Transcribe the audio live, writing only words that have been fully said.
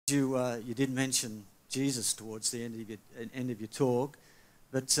you did mention Jesus towards the end of your talk,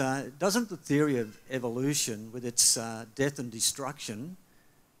 but doesn't the theory of evolution, with its death and destruction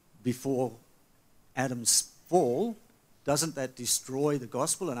before Adam's fall, doesn't that destroy the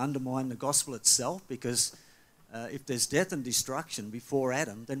gospel and undermine the gospel itself? Because if there's death and destruction before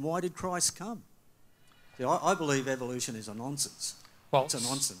Adam, then why did Christ come? See, I believe evolution is a nonsense. Well, it's a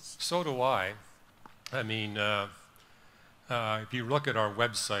nonsense. So do I. I mean, if you look at our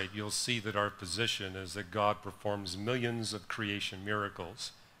website, you'll see that our position is that God performs millions of creation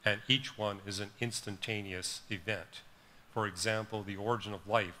miracles, and each one is an instantaneous event. For example, the origin of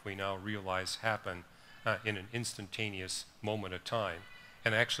life, we now realize, happened in an instantaneous moment of time,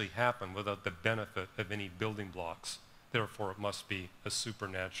 and actually happened without the benefit of any building blocks. Therefore, it must be a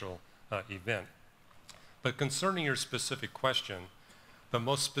supernatural event. But concerning your specific question, the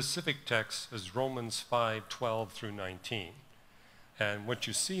most specific text is Romans 5:12 through 19. And what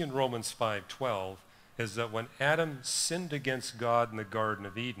you see in Romans 5:12 is that when Adam sinned against God in the Garden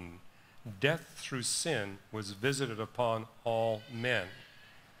of Eden, death through sin was visited upon all men.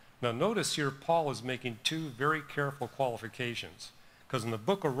 Now notice here Paul is making two very careful qualifications, because in the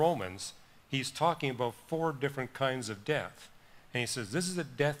book of Romans, he's talking about 4 different kinds of death. And he says, this is the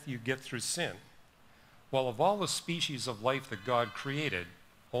death you get through sin. Well, of all the species of life that God created,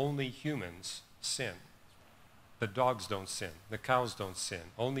 only humans sin. The dogs don't sin. The cows don't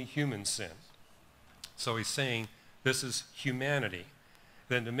sin. Only humans sin. So he's saying this is humanity.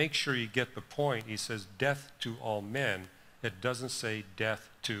 Then to make sure you get the point, he says death to all men. It doesn't say death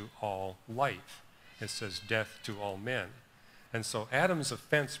to all life. It says death to all men. And so Adam's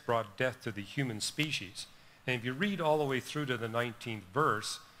offense brought death to the human species. And if you read all the way through to the 19th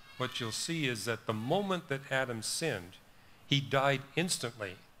verse, what you'll see is that the moment that Adam sinned, he died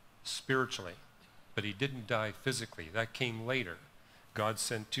instantly, spiritually, but he didn't die physically. That came later. God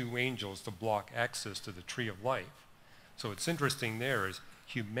sent 2 angels to block access to the tree of life. So it's interesting there is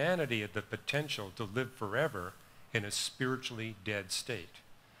humanity had the potential to live forever in a spiritually dead state.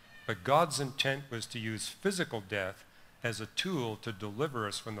 But God's intent was to use physical death as a tool to deliver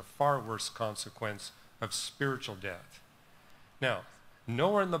us from the far worse consequence of spiritual death. Now,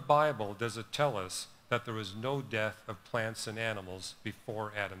 nowhere in the Bible does it tell us that there was no death of plants and animals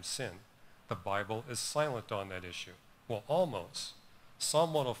before Adam's sin. The Bible is silent on that issue. Well, almost.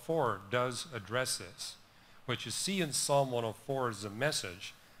 Psalm 104 does address this. What you see in Psalm 104 is a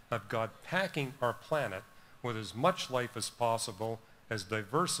message of God packing our planet with as much life as possible, as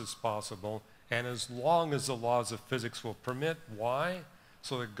diverse as possible, and as long as the laws of physics will permit. Why?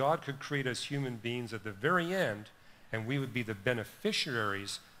 So that God could create us human beings at the very end, and we would be the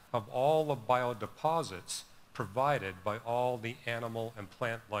beneficiaries of all the biodeposits provided by all the animal and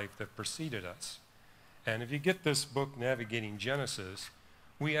plant life that preceded us. And if you get this book, Navigating Genesis,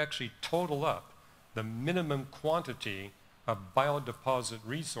 we actually total up the minimum quantity of biodeposit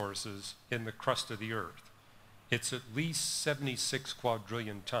resources in the crust of the earth. It's at least 76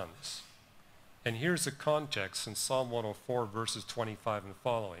 quadrillion tons. And here's the context in Psalm 104, verses 25 and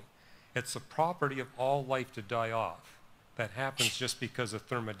following. It's the property of all life to die off. That happens just because of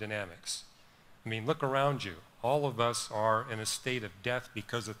thermodynamics. I mean, look around you. All of us are in a state of death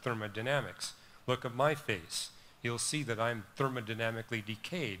because of thermodynamics. Look at my face. You'll see that I'm thermodynamically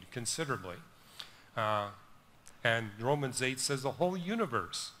decayed considerably. And Romans 8 says the whole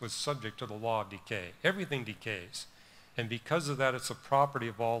universe was subject to the law of decay. Everything decays. And because of that, it's a property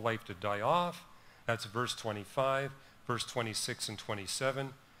of all life to die off. That's verse 25. Verse 26 and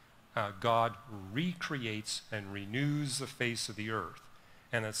 27. God recreates and renews the face of the earth.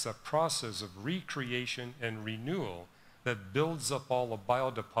 And it's a process of recreation and renewal that builds up all the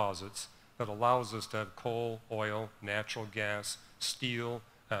biodeposits that allows us to have coal, oil, natural gas, steel,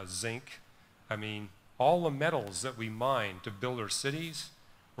 zinc. I mean, all the metals that we mine to build our cities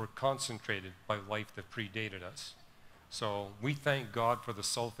were concentrated by life that predated us. So we thank God for the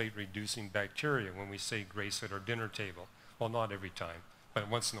sulfate-reducing bacteria when we say grace at our dinner table. Well, not every time, but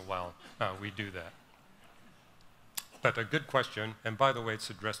once in a while we do that. But a good question, and by the way, it's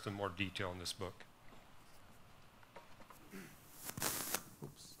addressed in more detail in this book.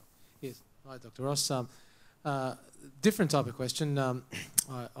 Oops. Yes. Hi, Dr. Ross. Different type of question.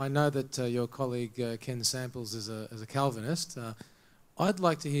 I know that your colleague Ken Samples is a Calvinist. I'd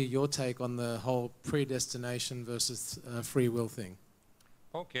like to hear your take on the whole predestination versus free will thing.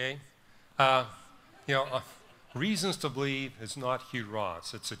 Okay. Reasons to Believe is not Hugh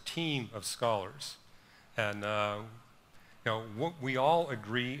Ross. It's a team of scholars. And we all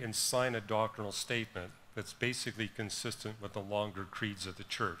agree and sign a doctrinal statement that's basically consistent with the longer creeds of the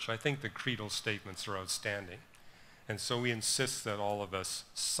church. I think the creedal statements are outstanding. And so we insist that all of us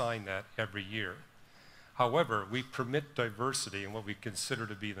sign that every year. However, we permit diversity in what we consider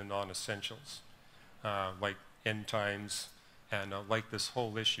to be the non-essentials, like end times and like this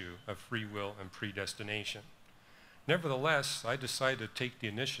whole issue of free will and predestination. Nevertheless, I decided to take the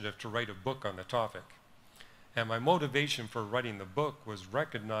initiative to write a book on the topic. And my motivation for writing the book was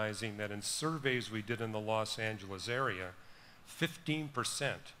recognizing that in surveys we did in the Los Angeles area,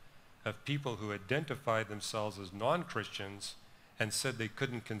 15% of people who identified themselves as non-Christians and said they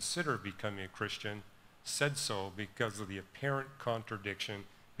couldn't consider becoming a Christian said so because of the apparent contradiction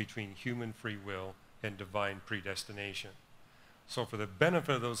between human free will and divine predestination. So for the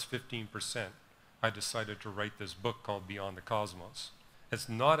benefit of those 15%, I decided to write this book called Beyond the Cosmos. It's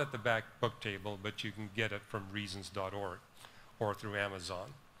not at the back book table, but you can get it from reasons.org or through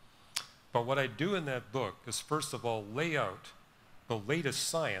Amazon. But what I do in that book is first of all lay out the latest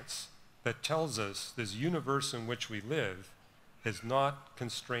science that tells us this universe in which we live is not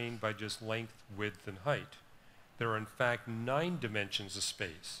constrained by just length, width, and height. There are in fact 9 dimensions of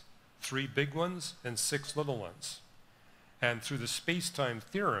space, 3 big ones and 6 little ones. And through the space-time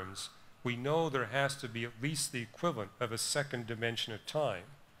theorems, we know there has to be at least the equivalent of a second dimension of time.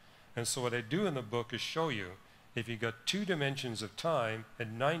 And so what I do in the book is show you, if you got 2 dimensions of time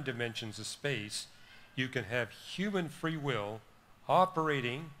and 9 dimensions of space, you can have human free will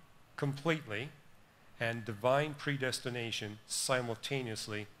operating completely and divine predestination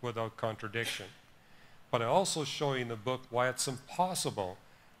simultaneously without contradiction. But I also show you in the book why it's impossible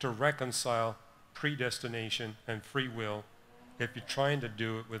to reconcile predestination and free will if you're trying to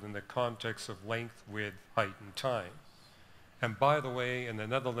do it within the context of length, width, height, and time. And by the way, in the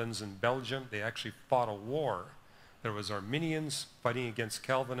Netherlands and Belgium, they actually fought a war. There was Arminians fighting against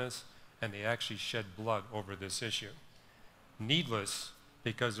Calvinists, and they actually shed blood over this issue. Needless,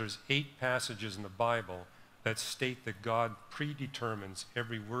 because there's 8 passages in the Bible that state that God predetermines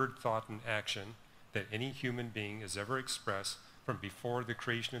every word, thought, and action that any human being has ever expressed from before the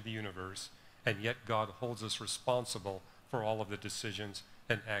creation of the universe, and yet God holds us responsible for all of the decisions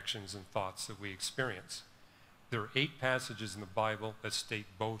and actions and thoughts that we experience. There are 8 passages in the Bible that state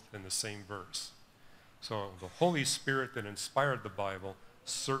both in the same verse. So the Holy Spirit that inspired the Bible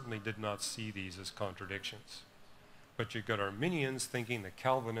certainly did not see these as contradictions. But you've got Arminians thinking the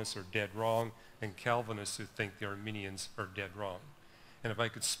Calvinists are dead wrong, and Calvinists who think the Arminians are dead wrong. And if I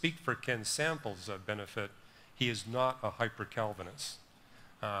could speak for Ken Samples' benefit, he is not a hyper-Calvinist.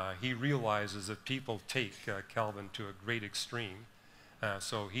 He realizes that people take Calvin to a great extreme,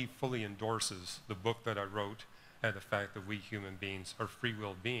 so he fully endorses the book that I wrote and the fact that we human beings are free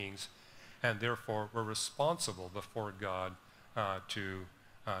will beings, and therefore we're responsible before God to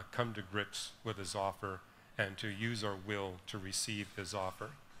come to grips with his offer and to use our will to receive his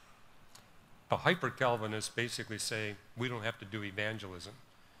offer. The hyper-Calvinists basically say we don't have to do evangelism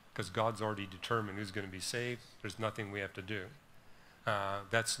because God's already determined who's going to be saved. There's nothing we have to do.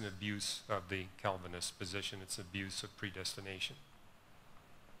 That's an abuse of the Calvinist position. It's abuse of predestination.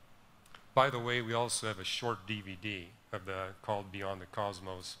 By the way, we also have a short DVD of called Beyond the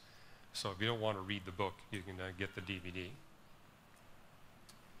Cosmos. So if you don't want to read the book, you can get the DVD.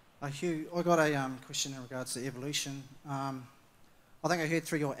 Hugh, I got a question in regards to evolution. I think I heard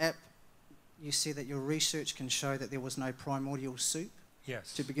through your app, you said that your research can show that there was no primordial soup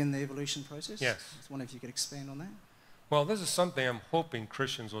to begin the evolution process. Yes. I was wondering if you could expand on that. Well, this is something I'm hoping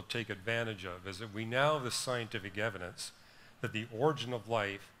Christians will take advantage of, is that we now have the scientific evidence that the origin of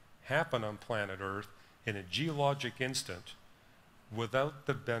life happened on planet Earth in a geologic instant without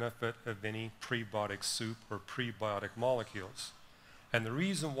the benefit of any prebiotic soup or prebiotic molecules. And the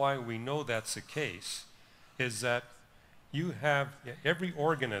reason why we know that's the case is that you have every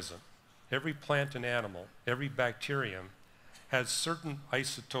organism, every plant and animal, every bacterium has certain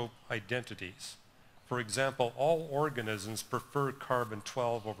isotope identities. For example, all organisms prefer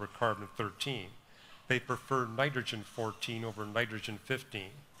carbon-12 over carbon-13. They prefer nitrogen-14 over nitrogen-15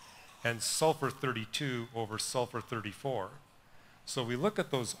 and sulfur-32 over sulfur-34. So we look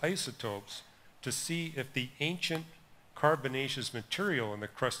at those isotopes to see if the ancient carbonaceous material in the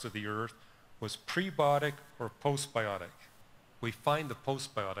crust of the earth was prebiotic or postbiotic. We find the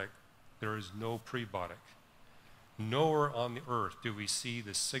postbiotic, there is no prebiotic. Nowhere on the earth do we see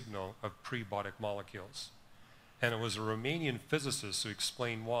the signal of prebiotic molecules. And it was a Romanian physicist who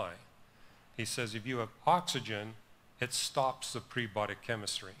explained why. He says if you have oxygen, it stops the prebiotic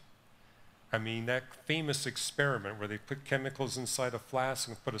chemistry. I mean, that famous experiment where they put chemicals inside a flask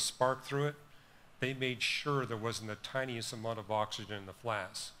and put a spark through it, they made sure there wasn't the tiniest amount of oxygen in the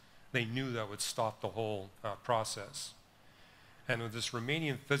flask. They knew that would stop the whole process. And this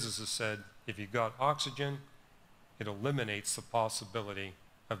Romanian physicist said, if you got oxygen, it eliminates the possibility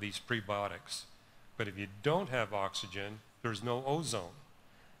of these prebiotics. But if you don't have oxygen, there's no ozone.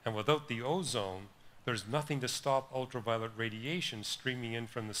 And without the ozone, there's nothing to stop ultraviolet radiation streaming in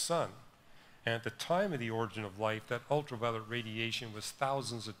from the sun. And at the time of the origin of life, that ultraviolet radiation was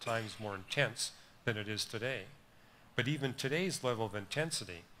thousands of times more intense than it is today. But even today's level of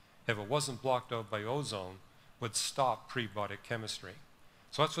intensity, if it wasn't blocked out by ozone, would stop prebiotic chemistry.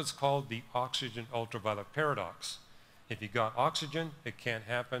 So that's what's called the oxygen ultraviolet paradox. If you got oxygen, it can't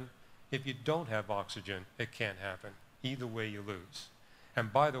happen. If you don't have oxygen, it can't happen. Either way, you lose.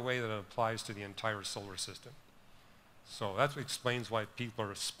 And by the way, that applies to the entire solar system. So that explains why people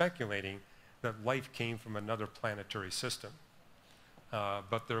are speculating that life came from another planetary system.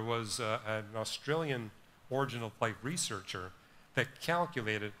 But there was an Australian origin of life researcher that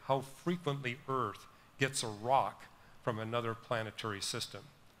calculated how frequently Earth gets a rock from another planetary system,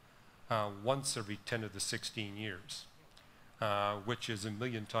 once every 10 to the 16 years, which is 1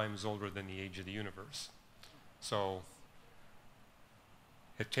 million times older than the age of the universe. So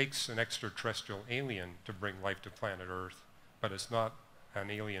it takes an extraterrestrial alien to bring life to planet Earth, but it's not an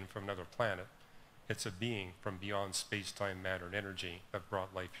alien from another planet. It's a being from beyond space-time, matter, and energy that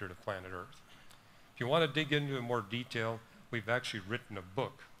brought life here to planet Earth. If you want to dig into it in more detail, we've actually written a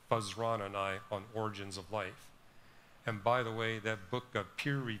book, Fuzz Ron and I, on origins of life. And by the way, that book got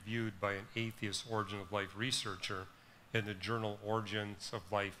peer-reviewed by an atheist origin of life researcher in the journal Origins of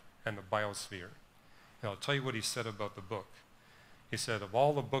Life and the Biosphere. And I'll tell you what he said about the book. He said, of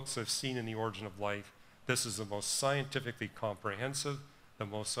all the books I've seen in the origin of life, this is the most scientifically comprehensive, the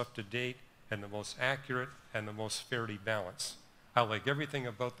most up-to-date, and the most accurate, and the most fairly balanced. I like everything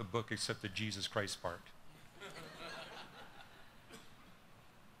about the book except the Jesus Christ part.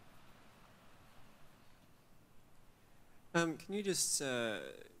 Can you just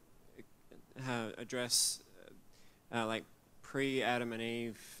address like pre-Adam and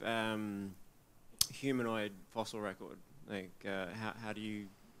Eve humanoid fossil record? Like, how do you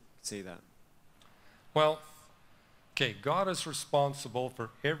see that? Well, okay, God is responsible for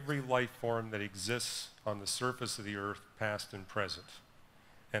every life form that exists on the surface of the earth, past and present.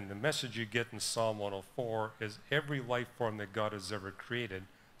 And the message you get in Psalm 104 is every life form that God has ever created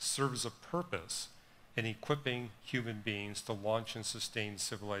serves a purpose in equipping human beings to launch and sustain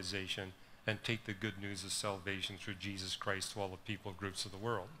civilization and take the good news of salvation through Jesus Christ to all the people groups of the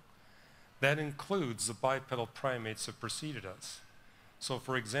world. That includes the bipedal primates that preceded us. So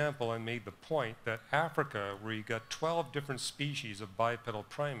for example, I made the point that Africa, where you got 12 different species of bipedal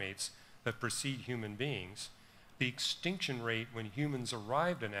primates that precede human beings, the extinction rate when humans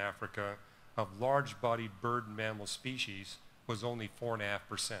arrived in Africa of large-bodied bird and mammal species was only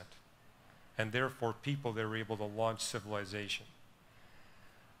 4.5%. And therefore people there were able to launch civilization.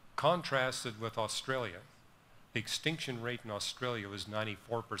 Contrasted with Australia, the extinction rate in Australia was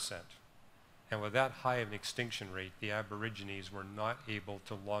 94%. And with that high of an extinction rate, the Aborigines were not able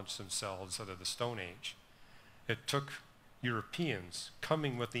to launch themselves out of the Stone Age. It took Europeans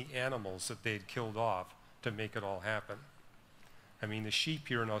coming with the animals that they had killed off to make it all happen. I mean, the sheep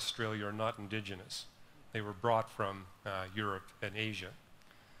here in Australia are not indigenous. They were brought from Europe and Asia.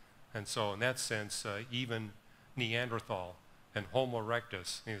 And so in that sense, even Neanderthal and Homo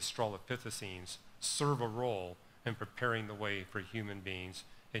erectus and the Australopithecines serve a role in preparing the way for human beings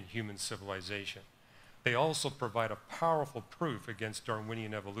in human civilization. They also provide a powerful proof against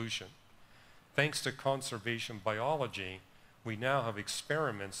Darwinian evolution. Thanks to conservation biology, we now have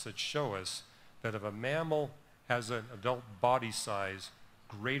experiments that show us that if a mammal has an adult body size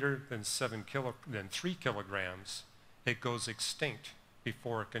greater than 3 kilograms, it goes extinct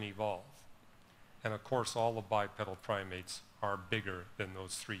before it can evolve. And of course, all the bipedal primates are bigger than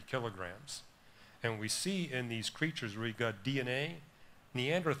those 3 kilograms. And we see in these creatures where we got DNA,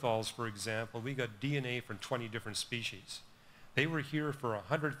 Neanderthals, for example, we got DNA from 20 different species. They were here for a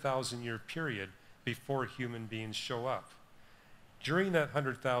 100,000-year period before human beings show up. During that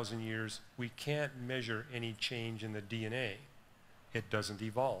 100,000 years, we can't measure any change in the DNA. It doesn't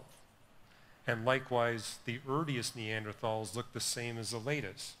evolve. And likewise, the earliest Neanderthals look the same as the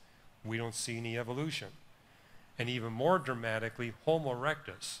latest. We don't see any evolution. And even more dramatically, Homo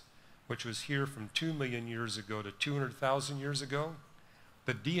erectus, which was here from 2 million years ago to 200,000 years ago,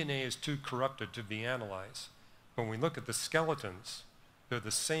 the DNA is too corrupted to be analyzed. When we look at the skeletons, they're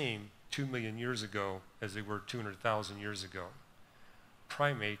the same 2 million years ago as they were 200,000 years ago.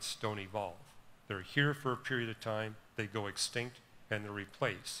 Primates don't evolve. They're here for a period of time, they go extinct, and they're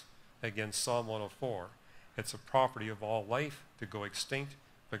replaced. Again, Psalm 104, it's a property of all life to go extinct,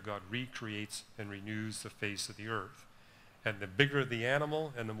 but God recreates and renews the face of the earth. And the bigger the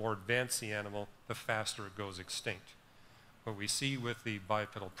animal and the more advanced the animal, the faster it goes extinct. What we see with the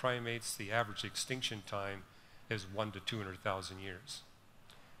bipedal primates, the average extinction time is 1 to 200,000 years.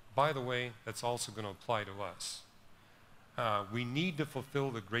 By the way, that's also going to apply to us. We need to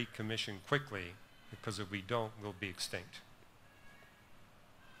fulfill the Great Commission quickly, because if we don't, we'll be extinct.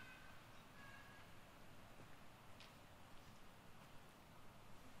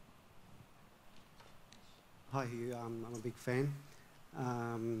 Hi, Hugh. I'm a big fan.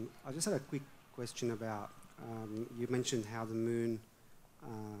 I just had a quick question about, you mentioned how the moon,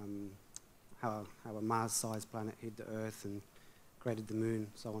 how a Mars-sized planet hit the Earth and created the moon,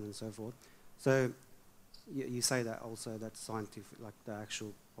 so on and so forth. So you say that also that scientific, like the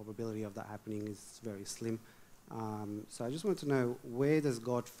actual probability of that happening is very slim. So I just want to know, where does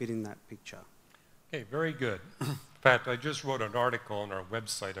God fit in that picture? Okay, very good. In fact, I just wrote an article on our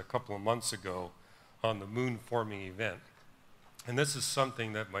website a couple of months ago on the moon forming event. And this is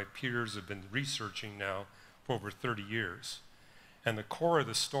something that my peers have been researching now for over 30 years. And the core of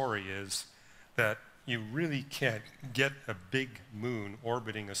the story is that you really can't get a big moon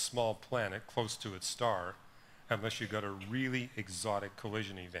orbiting a small planet close to its star unless you got a really exotic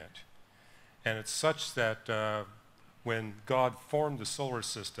collision event. And it's such that when God formed the solar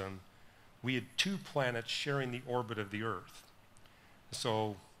system, we had 2 planets sharing the orbit of the Earth.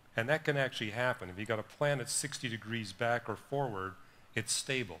 So, and that can actually happen. If you got a planet 60 degrees back or forward, it's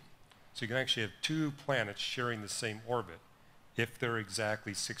stable. So you can actually have 2 planets sharing the same orbit if they're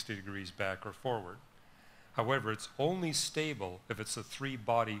exactly 60 degrees back or forward. However, it's only stable if it's a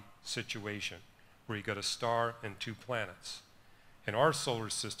 3-body situation where you got a star and 2 planets. In our solar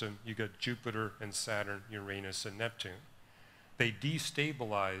system, you got Jupiter and Saturn, Uranus and Neptune. They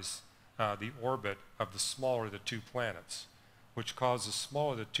destabilize the orbit of the smaller of the 2 planets, which causes the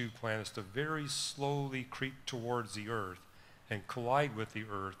smaller of the 2 planets to very slowly creep towards the Earth and collide with the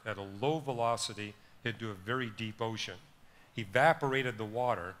Earth at a low velocity into a very deep ocean. Evaporated the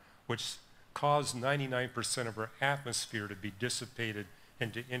water, which caused 99% of our atmosphere to be dissipated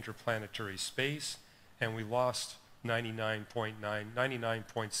into interplanetary space, and we lost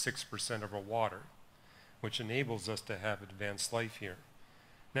 99.6% of our water, which enables us to have advanced life here.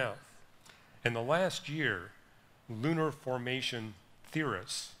 Now, in the last year, lunar formation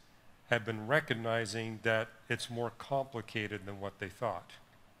theorists have been recognizing that it's more complicated than what they thought.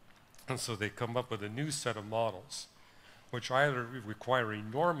 And so they come up with a new set of models, which either require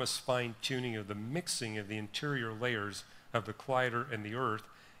enormous fine-tuning of the mixing of the interior layers of the collider and the Earth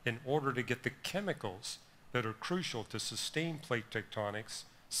in order to get the chemicals that are crucial to sustain plate tectonics,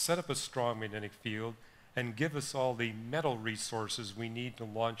 set up a strong magnetic field, and give us all the metal resources we need to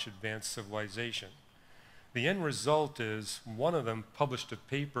launch advanced civilization. The end result is one of them published a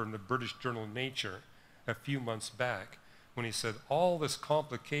paper in the British journal Nature a few months back when he said all this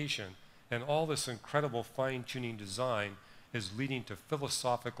complication and all this incredible fine-tuning design is leading to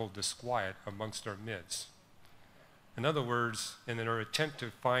philosophical disquiet amongst our midst. In other words, in their attempt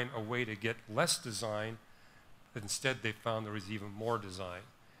to find a way to get less design, instead they found there was even more design.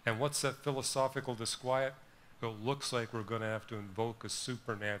 And what's that philosophical disquiet? It looks like we're going to have to invoke a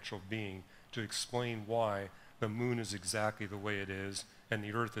supernatural being to explain why the moon is exactly the way it is and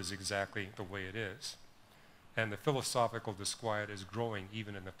the Earth is exactly the way it is. And the philosophical disquiet is growing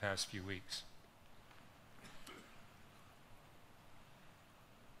even in the past few weeks.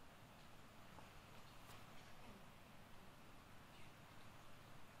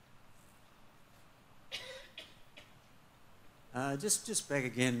 Just back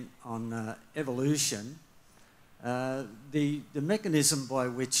again on evolution. The mechanism by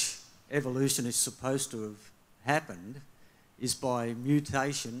which evolution is supposed to have happened is by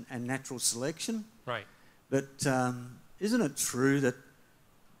mutation and natural selection. Right. But isn't it true that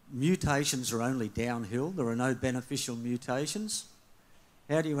mutations are only downhill? There are no beneficial mutations?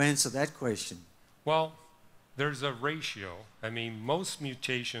 How do you answer that question? Well, there's a ratio. I mean, most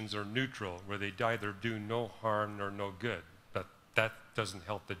mutations are neutral, where they either do no harm nor no good. But that doesn't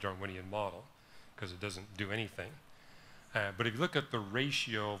help the Darwinian model, because it doesn't do anything. But if you look at the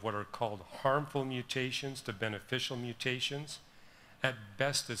ratio of what are called harmful mutations to beneficial mutations, at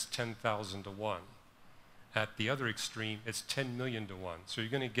best it's 10,000 to 1. At the other extreme, it's 10 million to 1. So you're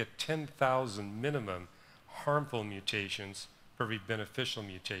going to get 10,000 minimum harmful mutations for every beneficial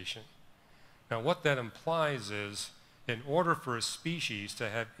mutation. Now what that implies is, in order for a species to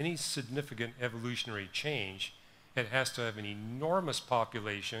have any significant evolutionary change, it has to have an enormous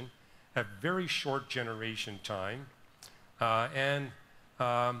population, have very short generation time, and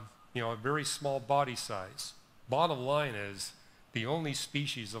a very small body size. Bottom line is, the only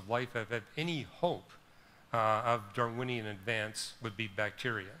species of life that have any hope of Darwinian advance would be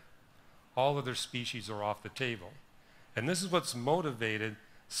bacteria. All other species are off the table. And this is what's motivated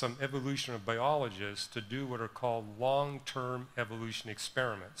some evolutionary biologists to do what are called long-term evolution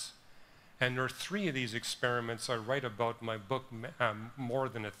experiments. And there are 3 of these experiments I write about in my book, More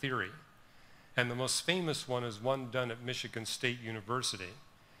Than a Theory. And the most famous one is one done at Michigan State University,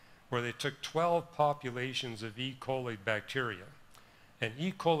 where they took 12 populations of E. coli bacteria. And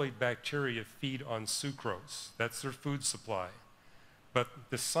E. coli bacteria feed on sucrose. That's their food supply. But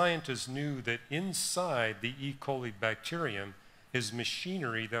the scientists knew that inside the E. coli bacterium is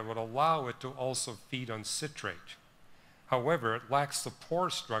machinery that would allow it to also feed on citrate. However, it lacks the pore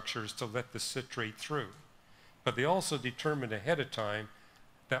structures to let the citrate through. But they also determined ahead of time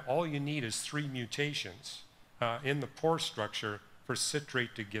that all you need is 3 mutations in the pore structure for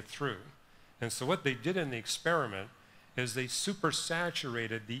citrate to get through. And so what they did in the experiment is they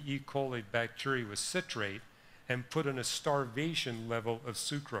supersaturated the E. coli bacteria with citrate and put in a starvation level of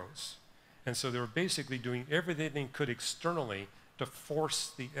sucrose. And so they were basically doing everything they could externally to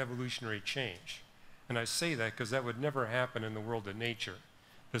force the evolutionary change. And I say that because that would never happen in the world of nature.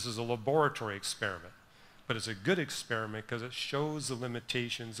 This is a laboratory experiment, but it's a good experiment because it shows the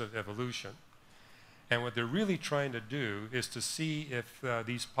limitations of evolution. And what they're really trying to do is to see if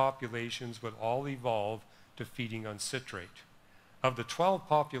these populations would all evolve to feeding on citrate. Of the 12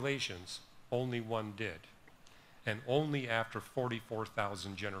 populations, only 1 did, and only after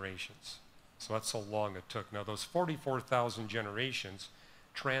 44,000 generations. So that's how long it took. Now those 44,000 generations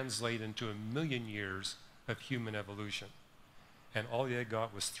translate into 1,000,000 years of human evolution. And all they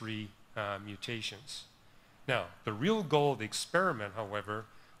got was 3 mutations. Now, the real goal of the experiment, however,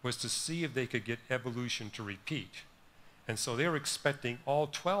 was to see if they could get evolution to repeat. And so they were expecting all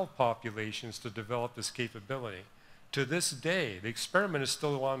 12 populations to develop this capability. To this day, the experiment is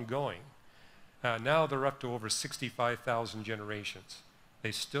still ongoing. Now they're up to over 65,000 generations.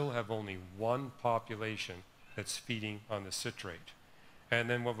 They still have only 1 population that's feeding on the citrate. And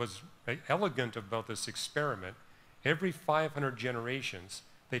then what was elegant about this experiment, every 500 generations,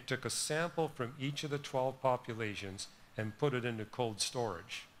 they took a sample from each of the 12 populations and put it into cold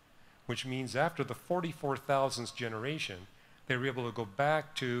storage, which means after the 44,000th generation, they were able to go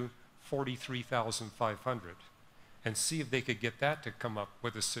back to 43,500 and see if they could get that to come up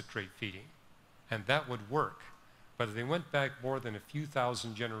with a citrate feeding. And that would work. But if they went back more than a few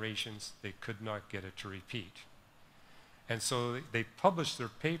thousand generations, they could not get it to repeat. And so they published their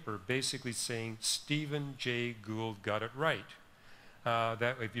paper basically saying Stephen Jay Gould got it right.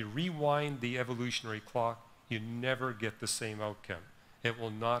 That if you rewind the evolutionary clock, you never get the same outcome. It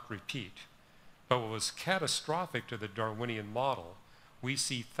will not repeat. But what was catastrophic to the Darwinian model, we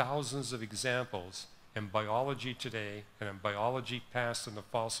see thousands of examples in biology today and in biology past in the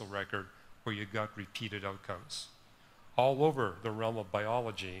fossil record where you got repeated outcomes. All over the realm of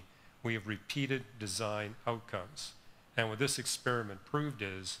biology, we have repeated design outcomes. And what this experiment proved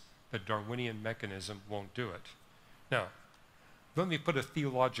is the Darwinian mechanism won't do it. Now, let me put a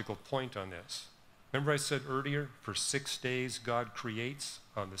theological point on this. Remember I said earlier, for 6 days God creates,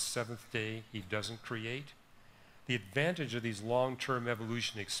 on the 7th day he doesn't create? The advantage of these long-term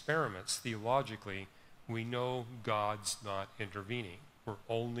evolution experiments, theologically, we know God's not intervening. We're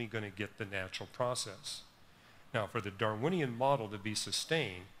only going to get the natural process. Now, for the Darwinian model to be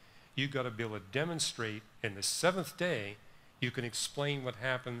sustained, you've got to be able to demonstrate in the 7th day, you can explain what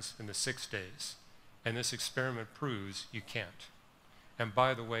happens in the 6 days. And this experiment proves you can't. And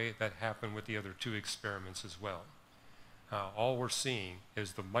by the way, that happened with the other 2 experiments as well. All we're seeing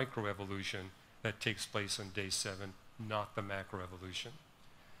is the microevolution that takes place on day 7, not the macroevolution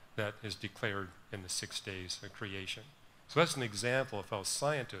that is declared in the 6 days of creation. So that's an example of how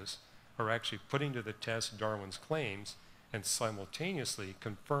scientists are actually putting to the test Darwin's claims and simultaneously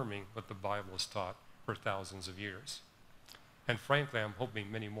confirming what the Bible has taught for thousands of years. And frankly, I'm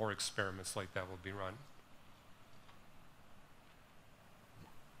hoping many more experiments like that will be run.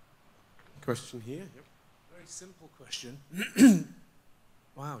 Question here. Yep. Very simple question.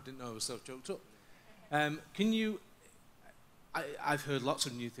 Wow, didn't know I was so choked up. Can you, I've heard lots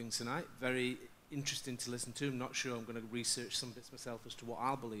of new things tonight, very interesting to listen to. I'm not sure I'm going to research some bits myself as to what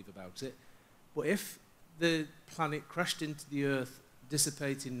I'll believe about it. But if the planet crashed into the Earth,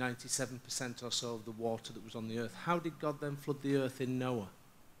 dissipating 97% or so of the water that was on the Earth, how did God then flood the Earth in Noah?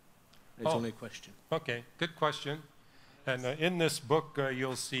 It's only a question. Okay, good question. And in this book,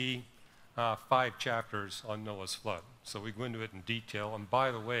 you'll see 5 chapters on Noah's flood. So we go into it in detail. And by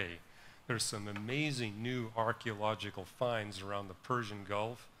the way, there's some amazing new archaeological finds around the Persian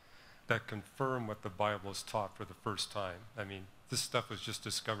Gulf that confirm what the Bible has taught for the first time. I mean, this stuff was just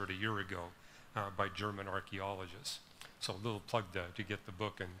discovered a year ago. by German archaeologists. So a little plug there to get the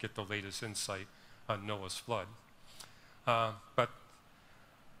book and get the latest insight on Noah's flood. But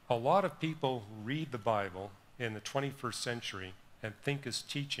a lot of people read the Bible in the 21st century and think it's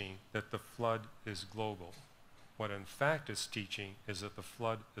teaching that the flood is global. What in fact it's teaching is that the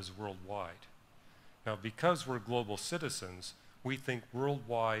flood is worldwide. Now, because we're global citizens, we think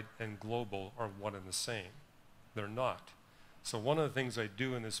worldwide and global are one and the same. They're not. So one of the things I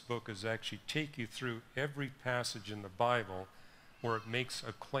do in this book is actually take you through every passage in the Bible where it makes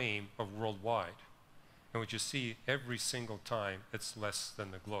a claim of worldwide. And what you see every single time, it's less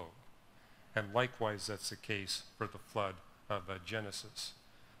than the globe. And likewise, that's the case for the flood of Genesis.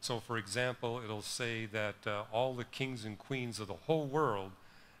 So for example, it'll say that all the kings and queens of the whole world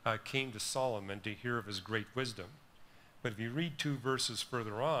came to Solomon to hear of his great wisdom. But if you read 2 verses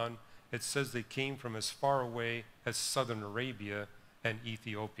further on, it says they came from as far away as southern Arabia and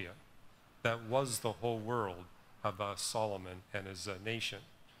Ethiopia. That was the whole world of Solomon and his nation.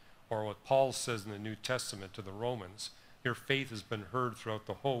 Or what Paul says in the New Testament to the Romans, your faith has been heard throughout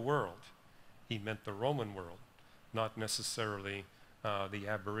the whole world. He meant the Roman world, not necessarily the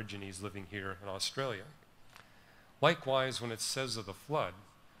Aborigines living here in Australia. Likewise, when it says of the flood,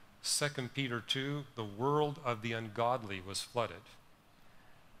 2 Peter 2, the world of the ungodly was flooded.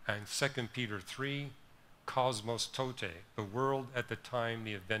 And 2 Peter 3, cosmos tote, the world at the time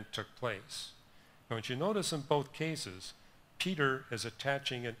the event took place. Now, what you notice in both cases, Peter is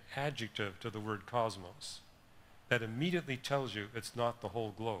attaching an adjective to the word cosmos. That immediately tells you it's not the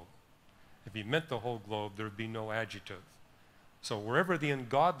whole globe. If he meant the whole globe, there would be no adjective. So wherever the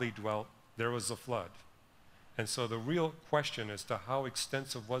ungodly dwelt, there was a flood. And so the real question as to how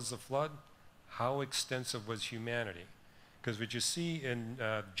extensive was the flood, how extensive was humanity? Because what you see in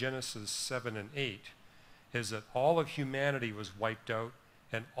Genesis 7 and 8 is that all of humanity was wiped out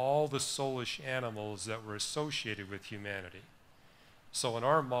and all the soulish animals that were associated with humanity. So in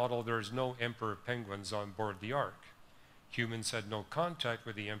our model, there is no emperor penguins on board the ark. Humans had no contact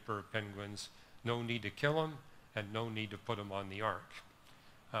with the emperor penguins, no need to kill them, and no need to put them on the ark.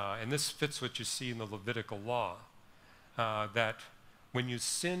 And this fits what you see in the Levitical law, that when you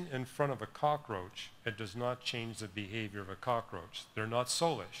sin in front of a cockroach, it does not change the behavior of a cockroach. They're not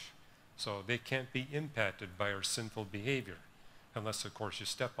soulish, so they can't be impacted by our sinful behavior, unless, of course, you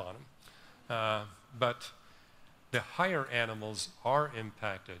step on them. But the higher animals are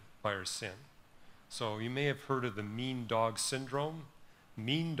impacted by our sin. So you may have heard of the mean dog syndrome.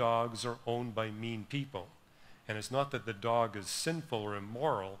 Mean dogs are owned by mean people. And it's not that the dog is sinful or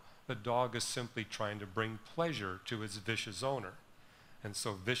immoral, the dog is simply trying to bring pleasure to its vicious owner. And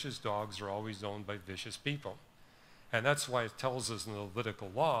so vicious dogs are always owned by vicious people. And that's why it tells us in the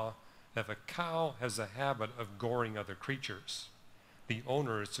Levitical law that if a cow has a habit of goring other creatures, the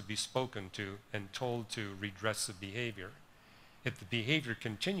owner is to be spoken to and told to redress the behavior. If the behavior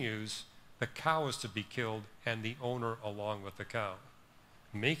continues, the cow is to be killed and the owner along with the cow,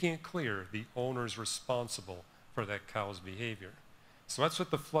 making it clear the owner is responsible for that cow's behavior. So that's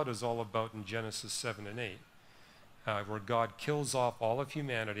what the flood is all about in Genesis 7 and 8, where God kills off all of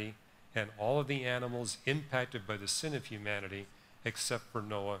humanity and all of the animals impacted by the sin of humanity, except for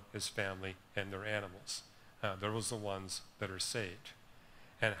Noah, his family, and their animals. Those are the ones that are saved.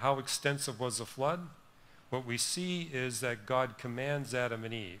 And how extensive was the flood? What we see is that God commands Adam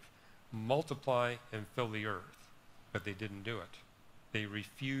and Eve, multiply and fill the earth, but they didn't do it. They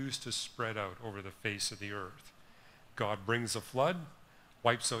refused to spread out over the face of the earth. God brings a flood,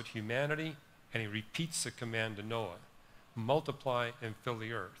 wipes out humanity, and he repeats the command to Noah, multiply and fill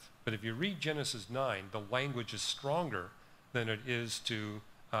the earth. But if you read Genesis 9, the language is stronger than it is to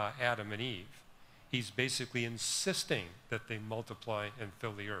Adam and Eve. He's basically insisting that they multiply and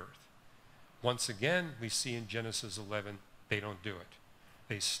fill the earth. Once again, we see in Genesis 11, they don't do it.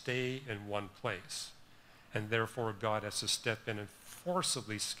 They stay in one place. And therefore, God has to step in and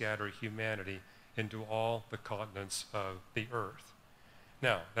forcibly scatter humanity into all the continents of the earth.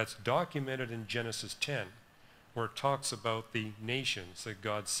 Now, that's documented in Genesis 10, where it talks about the nations that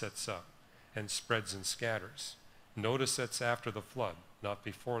God sets up and spreads and scatters. Notice that's after the flood, not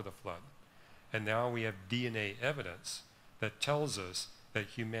before the flood. And now we have DNA evidence that tells us that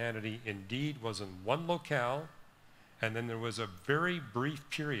humanity indeed was in one locale, and then there was a very brief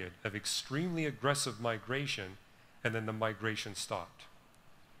period of extremely aggressive migration, and then the migration stopped.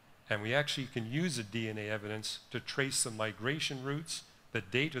 And we actually can use the DNA evidence to trace the migration routes, the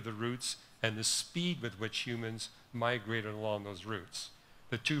date of the routes, and the speed with which humans migrated along those routes.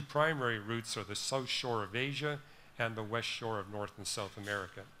 The two primary routes are the south shore of Asia and the west shore of North and South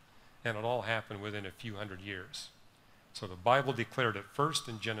America. And it all happened within a few hundred years. So the Bible declared it first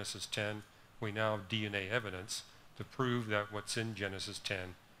in Genesis 10, we now have DNA evidence to prove that what's in Genesis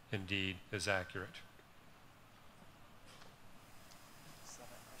 10 indeed is accurate.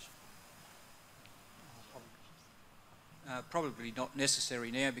 Probably not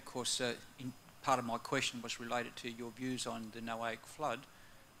necessary now, because part of my question was related to your views on the Noahic flood.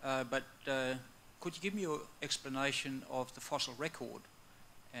 But could you give me your explanation of the fossil record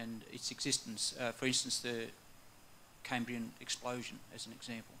and its existence? For instance, the Cambrian explosion as an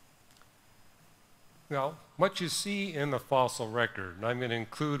example. Well, what you see in the fossil record, and I'm going to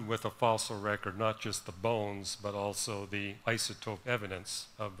include with the fossil record not just the bones, but also the isotope evidence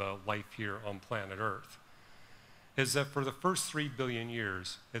of life here on planet Earth, is that for the first 3 billion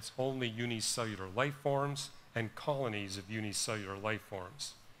years, it's only unicellular life forms and colonies of unicellular life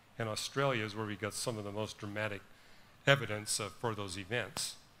forms. And Australia is where we got some of the most dramatic evidence for those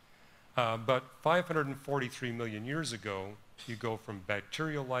events. But 543 million years ago, you go from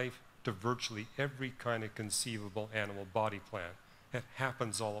bacterial life to virtually every kind of conceivable animal body plan. It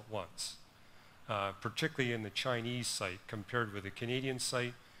happens all at once. Particularly in the Chinese site compared with the Canadian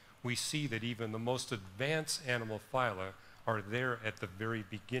site, we see that even the most advanced animal phyla are there at the very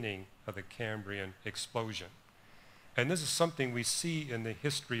beginning of the Cambrian explosion. And this is something we see in the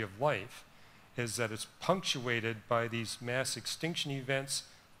history of life, is that it's punctuated by these mass extinction events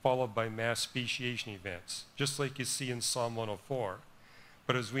followed by mass speciation events, just like you see in Psalm 104.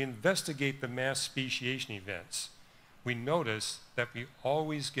 But as we investigate the mass speciation events, we notice that we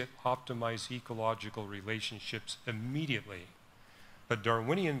always get optimized ecological relationships immediately. The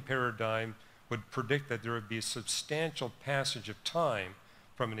Darwinian paradigm would predict that there would be a substantial passage of time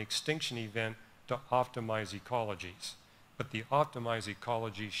from an extinction event to optimized ecologies. But the optimized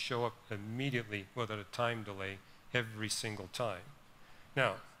ecologies show up immediately without a time delay every single time.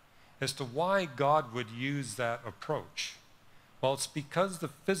 Now, as to why God would use that approach, well, it's because the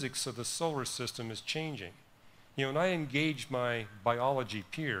physics of the solar system is changing. You know, when I engage my biology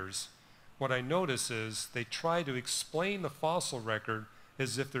peers, what I notice is they try to explain the fossil record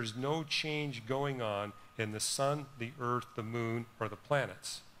as if there's no change going on in the sun, the earth, the moon, or the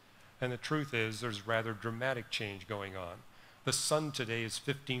planets. And the truth is there's rather dramatic change going on. The sun today is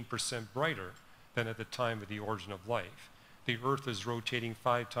 15% brighter than at the time of the origin of life. The earth is rotating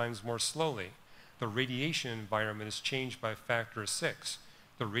 5 times more slowly. The radiation environment is changed by a factor of 6.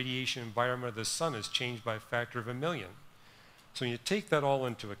 The radiation environment of the sun is changed by a factor of 1,000,000. So when you take that all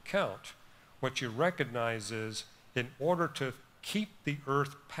into account, what you recognize is, in order to keep the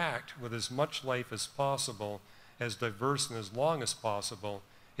earth packed with as much life as possible, as diverse and as long as possible,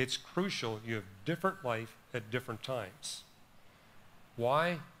 it's crucial you have different life at different times.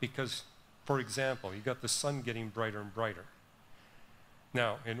 Why? Because, for example, you got the sun getting brighter and brighter.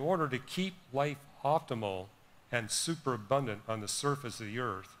 Now, in order to keep life optimal and superabundant on the surface of the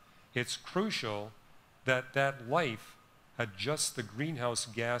earth, it's crucial that that life adjusts the greenhouse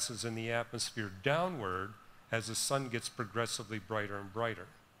gases in the atmosphere downward as the sun gets progressively brighter and brighter.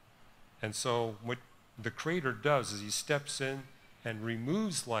 And so what the Creator does is he steps in and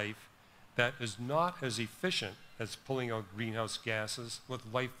removes life that is not as efficient as pulling out greenhouse gases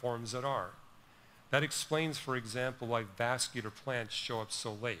with life forms that are. That explains, for example, why vascular plants show up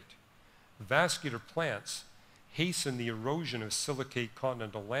so late. Vascular plants hasten the erosion of silicate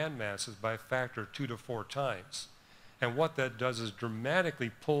continental land masses by a factor of 2 to 4 times. And what that does is dramatically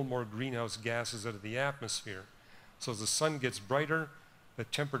pull more greenhouse gases out of the atmosphere. So as the sun gets brighter, the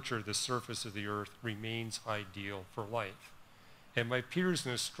temperature of the surface of the earth remains ideal for life. And my peers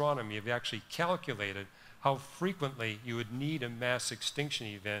in astronomy have actually calculated how frequently you would need a mass extinction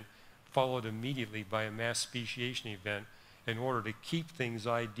event followed immediately by a mass speciation event in order to keep things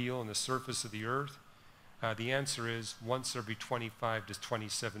ideal on the surface of the earth. The answer is once every 25 to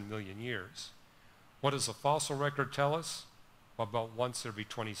 27 million years. What does the fossil record tell us? Well, about once every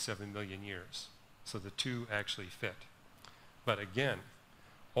 27 million years. So the two actually fit. But again,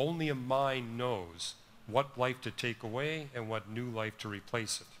 only a mind knows what life to take away and what new life to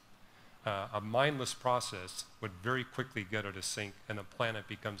replace it. A mindless process would very quickly get out of sync and the planet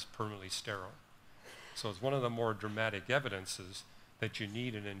becomes permanently sterile. So it's one of the more dramatic evidences that you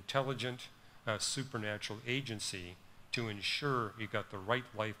need an intelligent supernatural agency to ensure you got the right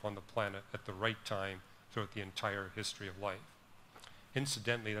life on the planet at the right time throughout the entire history of life.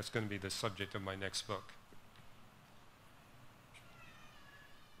 Incidentally, that's going to be the subject of my next book.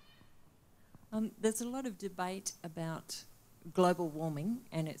 There's a lot of debate about global warming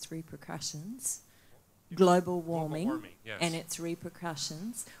and its repercussions. Global warming, yes. And its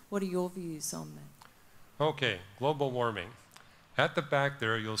repercussions. What are your views on that? Okay, global warming. At the back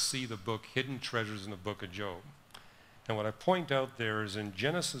there, you'll see the book Hidden Treasures in the Book of Job. And what I point out there is in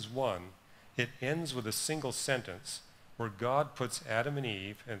Genesis 1, It ends with a single sentence where God puts Adam and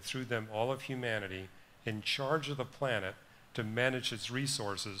Eve, and through them all of humanity, in charge of the planet to manage its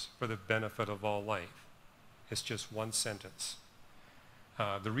resources for the benefit of all life. It's just one sentence.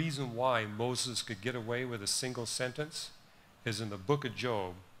 The reason why Moses could get away with a single sentence is in the book of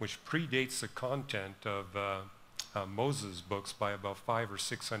Job, which predates the content of Moses' books by about 500 or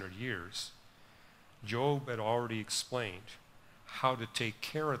 600 years. Job had already explained how to take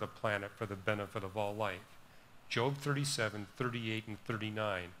care of the planet for the benefit of all life. Job 37, 38, and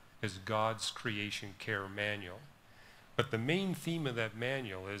 39 is God's creation care manual. But the main theme of that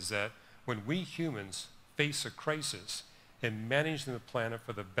manual is that when we humans face a crisis in managing the planet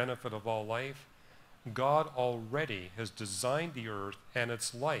for the benefit of all life, God already has designed the earth and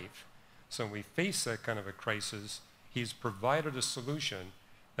its life. So when we face that kind of a crisis, he's provided a solution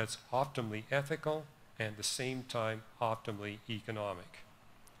that's optimally ethical and at the same time optimally economic.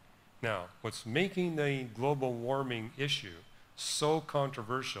 Now, what's making the global warming issue so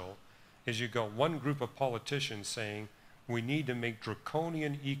controversial is you've got one group of politicians saying we need to make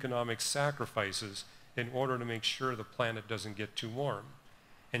draconian economic sacrifices in order to make sure the planet doesn't get too warm.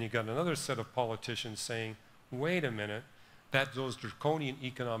 And you've got another set of politicians saying, wait a minute, that those draconian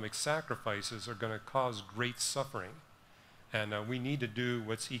economic sacrifices are going to cause great suffering. And we need to do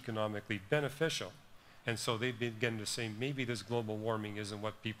what's economically beneficial. And so they begin to say, maybe this global warming isn't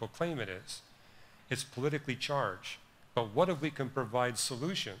what people claim it is. It's politically charged. But what if we can provide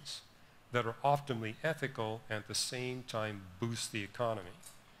solutions that are optimally ethical and at the same time boost the economy?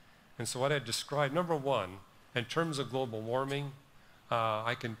 And so what I described, number one, in terms of global warming,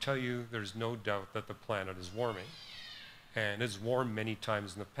 I can tell you there's no doubt that the planet is warming. And it's warmed many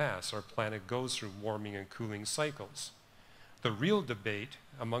times in the past. Our planet goes through warming and cooling cycles. The real debate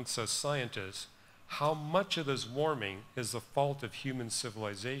amongst us scientists, how much of this warming is the fault of human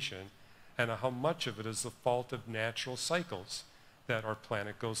civilization and how much of it is the fault of natural cycles that our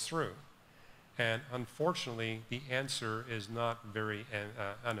planet goes through. And unfortunately, the answer is not very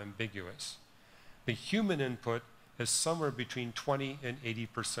unambiguous. The human input is somewhere between 20 and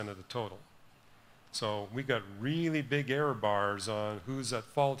 80% of the total. So we got really big error bars on who's at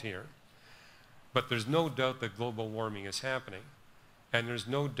fault here. But there's no doubt that global warming is happening. And there's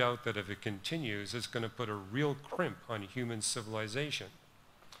no doubt that if it continues, it's going to put a real crimp on human civilization.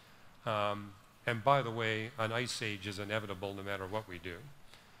 And by the way, an ice age is inevitable no matter what we do.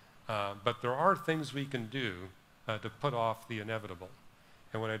 But there are things we can do to put off the inevitable.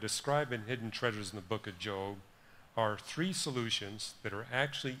 And what I describe in Hidden Treasures in the book of Job are 3 solutions that are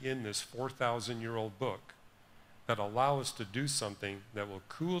actually in this 4,000-year-old book that allow us to do something that will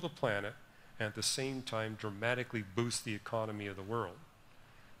cool the planet and at the same time dramatically boost the economy of the world.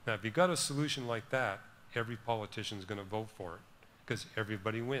 Now, if you've got a solution like that, every politician is going to vote for it because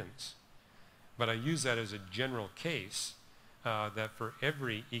everybody wins. But I use that as a general case that for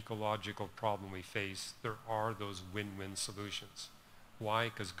every ecological problem we face, there are those win-win solutions. Why?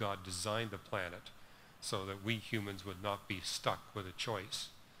 Because God designed the planet so that we humans would not be stuck with a choice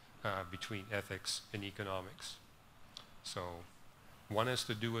between ethics and economics. So one has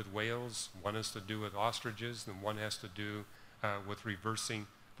to do with whales, one has to do with ostriches, and one has to do with reversing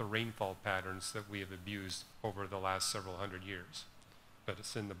the rainfall patterns that we have abused over the last several hundred years. But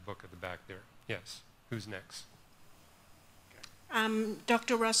it's in the book at the back there. Yes. Who's next?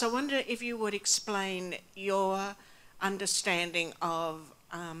 Dr. Ross, I wonder if you would explain your understanding of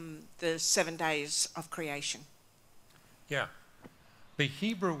the 7 days of creation. Yeah. The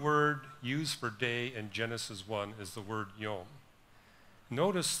Hebrew word used for day in Genesis 1 is the word yom.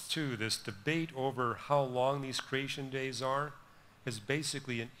 Notice, too, this debate over how long these creation days are is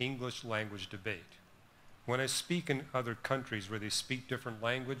basically an English language debate. When I speak in other countries where they speak different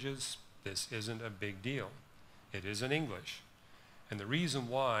languages, this isn't a big deal. It is in English. And the reason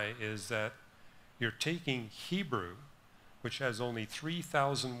why is that you're taking Hebrew, which has only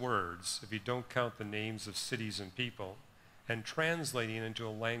 3,000 words, if you don't count the names of cities and people, and translating it into a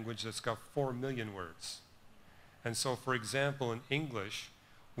language that's got 4 million words. And so, for example, in English,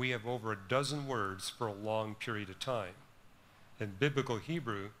 we have over a dozen words for a long period of time. In biblical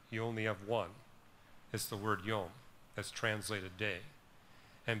Hebrew, you only have one. It's the word yom, that's translated day.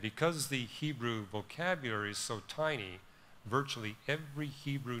 And because the Hebrew vocabulary is so tiny, virtually every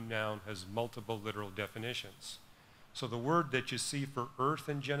Hebrew noun has multiple literal definitions. So the word that you see for earth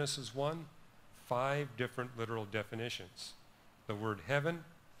in Genesis 1, 5 different literal definitions. The word heaven,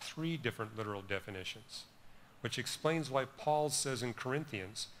 3 different literal definitions, which explains why Paul says in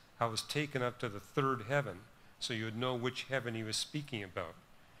Corinthians, I was taken up to the 3rd heaven, so you would know which heaven he was speaking about.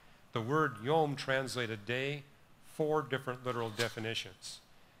 The word yom translated day, 4 different literal definitions.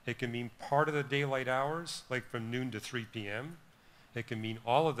 It can mean part of the daylight hours, like from noon to 3 p.m. It can mean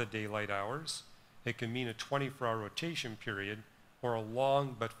all of the daylight hours. It can mean a 24-hour rotation period or a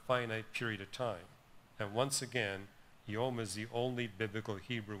long but finite period of time. And once again, yom is the only biblical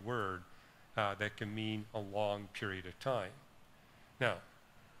Hebrew word that can mean a long period of time. Now,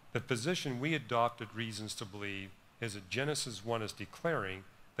 the position we adopted reasons to believe is that Genesis 1 is declaring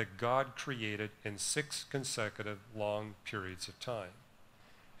that God created in 6 consecutive long periods of time.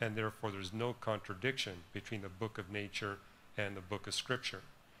 And therefore there's no contradiction between the book of nature and the book of Scripture.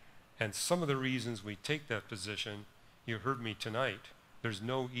 And some of the reasons we take that position, you heard me tonight, there's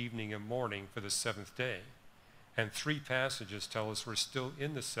no evening and morning for the 7th day. And 3 passages tell us we're still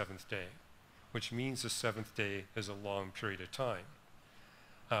in the 7th day, which means the 7th day is a long period of time.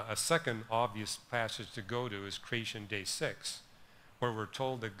 A second obvious passage to go to is Creation Day 6, where we're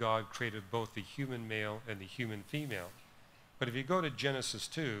told that God created both the human male and the human female. But if you go to Genesis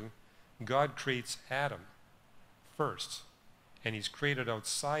 2, God creates Adam first, and he's created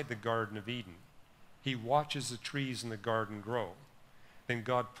outside the Garden of Eden. He watches the trees in the garden grow. Then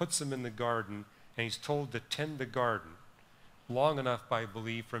God puts him in the garden, and he's told to tend the garden long enough, I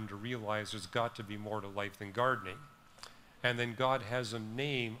believe, for him to realize there's got to be more to life than gardening. And then God has him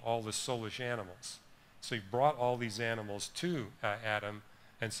name all the soulish animals. So he brought all these animals to Adam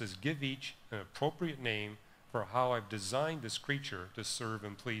and says, give each an appropriate name for how I've designed this creature to serve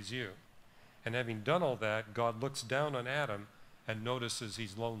and please you. And having done all that, God looks down on Adam and notices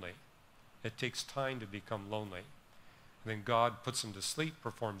he's lonely. It takes time to become lonely. And then God puts him to sleep,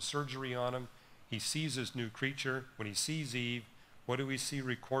 performs surgery on him. He sees this new creature. When he sees Eve, what do we see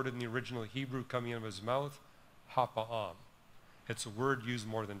recorded in the original Hebrew coming out of his mouth? Hapa'am. It's a word used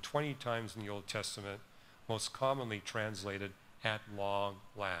more than 20 times in the Old Testament, most commonly translated at long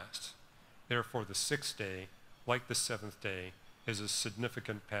last. Therefore, the 6th day, like the 7th day, is a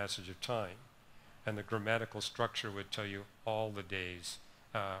significant passage of time. And the grammatical structure would tell you all the days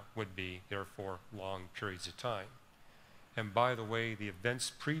would be, therefore, long periods of time. And by the way, the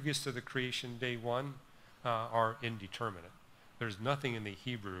events previous to the creation, day 1, are indeterminate. There's nothing in the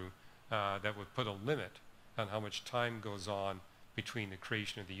Hebrew that would put a limit on how much time goes on between the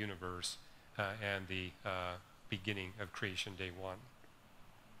creation of the universe and the beginning of creation, day 1.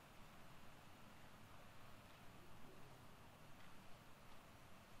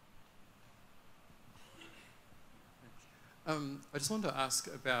 I just wanted to ask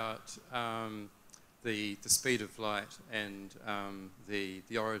about the speed of light and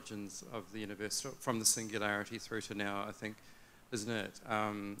the origins of the universe from the singularity through to now. I think, isn't it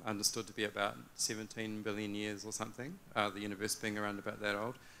understood to be about 17 billion years or something, the universe being around about that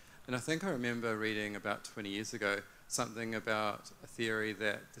old. And I think I remember reading about 20 years ago something about a theory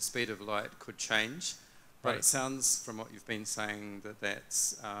that the speed of light could change, but right. It sounds from what you've been saying that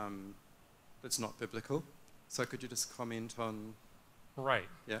that's not biblical. So could you just comment on... Right.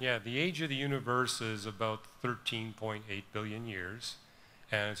 Yeah, the age of the universe is about 13.8 billion years.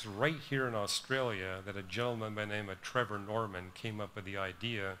 And it's right here in Australia that a gentleman by the name of Trevor Norman came up with the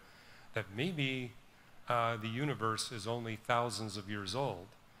idea that maybe the universe is only thousands of years old.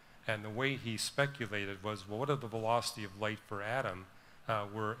 And the way he speculated was, well, what if the velocity of light for Adam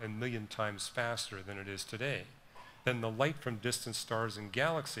were 1 million times faster than it is today? Then the light from distant stars and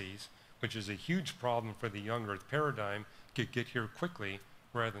galaxies, which is a huge problem for the young Earth paradigm, could get here quickly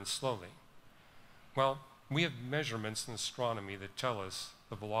rather than slowly. Well, we have measurements in astronomy that tell us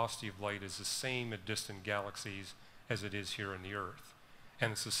the velocity of light is the same at distant galaxies as it is here on the Earth.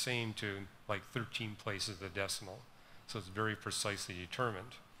 And it's the same to like 13 places the decimal. So it's very precisely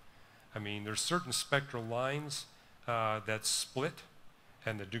determined. I mean, there's certain spectral lines that split,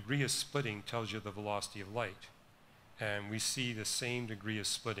 and the degree of splitting tells you the velocity of light. And we see the same degree of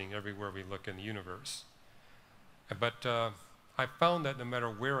splitting everywhere we look in the universe. But I found that no matter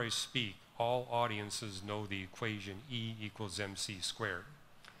where I speak, all audiences know the equation E equals mc squared.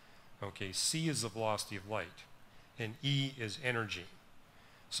 Okay, C is the velocity of light, and E is energy.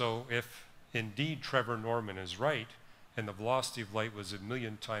 So if indeed Trevor Norman is right, and the velocity of light was 1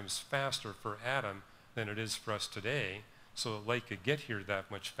 million times faster for Adam than it is for us today, so that light could get here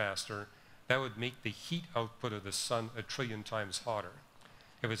that much faster, that would make the heat output of the sun 1 trillion times hotter.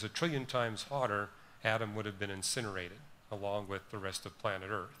 If it's 1 trillion times hotter, Adam would have been incinerated, along with the rest of planet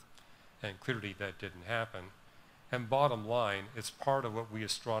Earth. And clearly that didn't happen. And bottom line, it's part of what we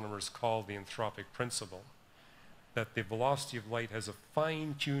astronomers call the anthropic principle, that the velocity of light has a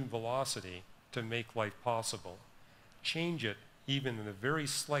fine-tuned velocity to make life possible. Change it, even in the very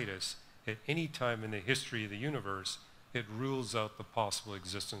slightest, at any time in the history of the universe, it rules out the possible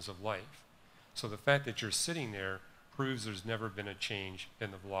existence of life. So the fact that you're sitting there proves there's never been a change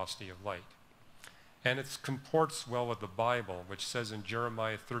in the velocity of light. And it comports well with the Bible, which says in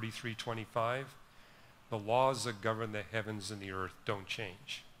Jeremiah 33:25, the laws that govern the heavens and the earth don't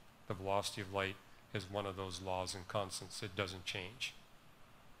change. The velocity of light is one of those laws and constants. It doesn't change.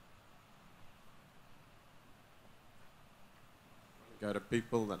 Go to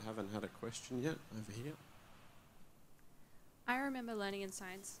people that haven't had a question yet over here. I remember learning in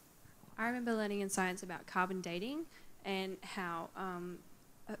science about carbon dating and how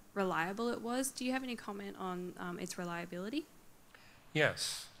reliable it was. Do you have any comment on its reliability?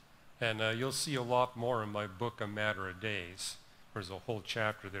 Yes, and you'll see a lot more in my book, A Matter of Days. There's a whole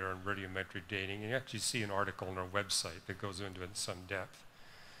chapter there on radiometric dating, and you actually see an article on our website that goes into it in some depth.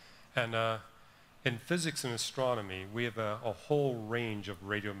 And in physics and astronomy, we have a whole range of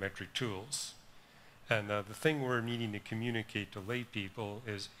radiometric tools. And the thing we're needing to communicate to lay people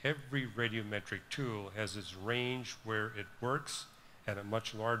is every radiometric tool has its range where it works and a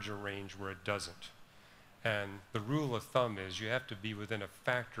much larger range where it doesn't. And the rule of thumb is you have to be within a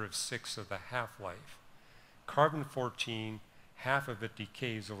factor of 6 of the half-life. Carbon-14, half of it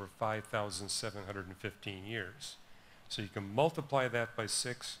decays over 5,715 years. So you can multiply that by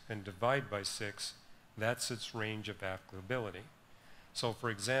 6 and divide by 6. That's its range of applicability. So for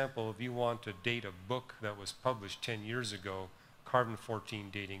example, if you want to date a book that was published 10 years ago,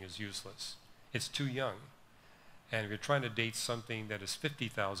 carbon-14 dating is useless. It's too young. And if you're trying to date something that is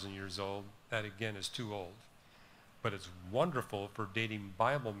 50,000 years old, that again is too old. But it's wonderful for dating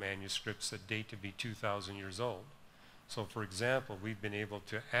Bible manuscripts that date to be 2,000 years old. So for example, we've been able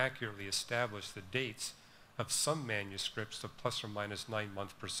to accurately establish the dates of some manuscripts to plus or minus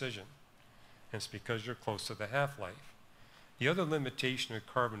 9-month precision. And it's because you're close to the half-life. The other limitation of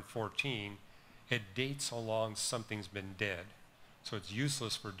carbon-14, it dates along something's been dead. So it's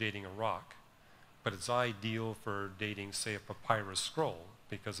useless for dating a rock. But it's ideal for dating, say, a papyrus scroll,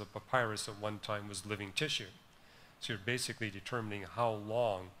 because a papyrus at one time was living tissue. So you're basically determining how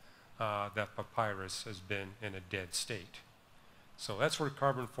long that papyrus has been in a dead state. So that's where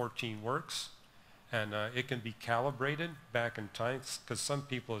carbon-14 works. And it can be calibrated back in time, because some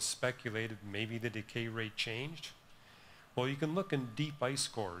people have speculated maybe the decay rate changed. Well, you can look in deep ice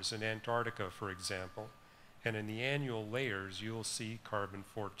cores in Antarctica, for example, and in the annual layers, you'll see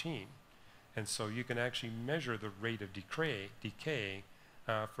carbon-14. And so you can actually measure the rate of decay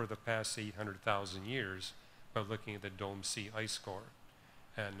for the past 800,000 years by looking at the Dome Sea ice core.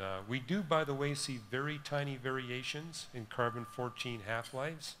 And we do, by the way, see very tiny variations in carbon-14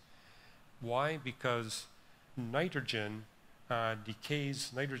 half-lives. Why? Because nitrogen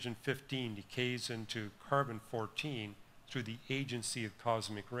nitrogen-15 decays into carbon-14 through the agency of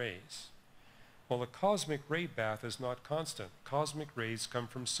cosmic rays. Well, a cosmic ray bath is not constant. Cosmic rays come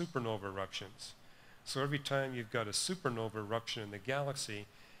from supernova eruptions. So every time you've got a supernova eruption in the galaxy,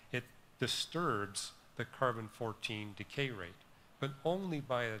 it disturbs the carbon-14 decay rate, but only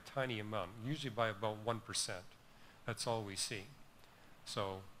by a tiny amount, usually by about 1%. That's all we see.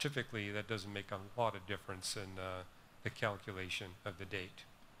 So typically that doesn't make a lot of difference in the calculation of the date.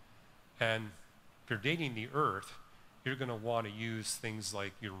 And if you're dating the Earth, you're going to want to use things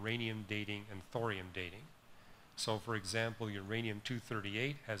like uranium dating and thorium dating. So for example,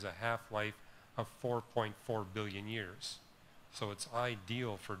 uranium-238 has a half-life of 4.4 billion years. So it's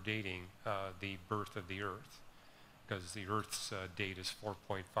ideal for dating the birth of the Earth, because the Earth's date is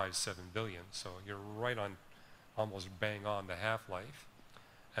 4.57 billion. So you're right on, almost bang on the half-life.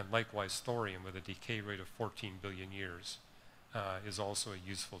 And likewise, thorium with a decay rate of 14 billion years is also a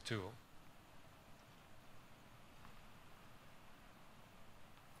useful tool.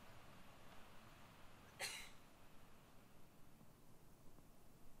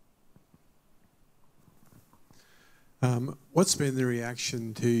 What's been the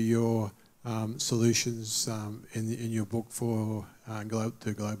reaction to your solutions in your book for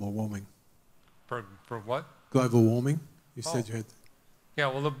global warming? For what? Global warming. You said you had. Yeah,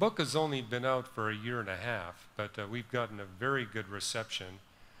 well, the book has only been out for a year and a half, but we've gotten a very good reception,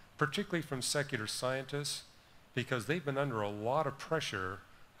 particularly from secular scientists, because they've been under a lot of pressure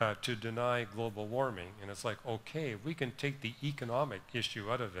to deny global warming. And it's like, okay, if we can take the economic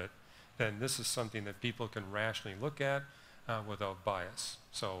issue out of it, then this is something that people can rationally look at without bias.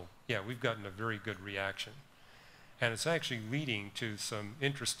 So yeah, we've gotten a very good reaction. And it's actually leading to some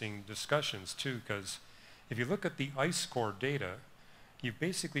interesting discussions too, because if you look at the ice core data, you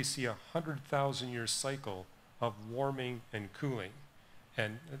basically see a 100,000-year cycle of warming and cooling.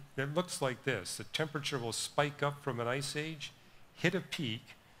 And it looks like this. The temperature will spike up from an ice age, hit a peak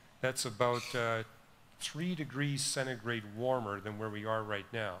that's about 3 degrees centigrade warmer than where we are right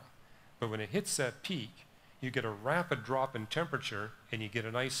now. But when it hits that peak, you get a rapid drop in temperature and you get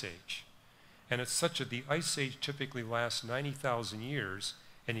an ice age. And it's such that the ice age typically lasts 90,000 years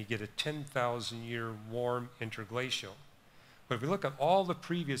and you get a 10,000 year warm interglacial. But if we look at all the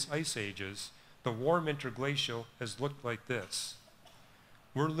previous ice ages, the warm interglacial has looked like this.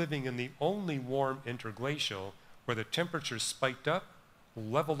 We're living in the only warm interglacial where the temperature spiked up,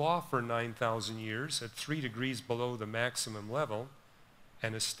 leveled off for 9,000 years at 3 degrees below the maximum level,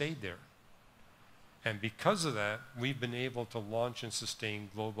 and has stayed there. And because of that, we've been able to launch and sustain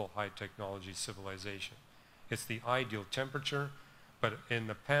global high technology civilization. It's the ideal temperature, but in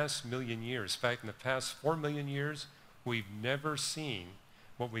the past million years, in fact, in the past 4 million years, we've never seen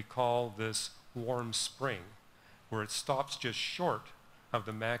what we call this warm spring, where it stops just short of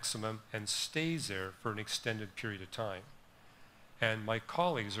the maximum and stays there for an extended period of time. And my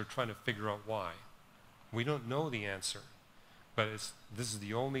colleagues are trying to figure out why. We don't know the answer, but this is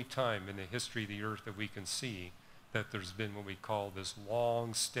the only time in the history of the Earth that we can see that there's been what we call this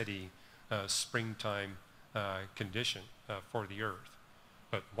long, steady springtime condition for the Earth.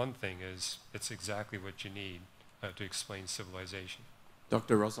 But one thing is, it's exactly what you need to explain civilization.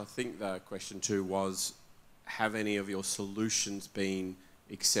 Dr. Ross, I think the question too was, have any of your solutions been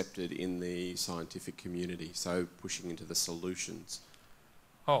accepted in the scientific community? So pushing into the solutions.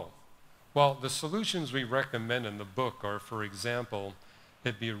 Oh, well, the solutions we recommend in the book are, for example,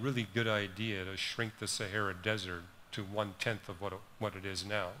 it'd be a really good idea to shrink the Sahara Desert to 1/10 of what it is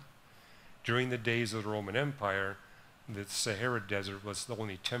now. During the days of the Roman Empire, the Sahara Desert was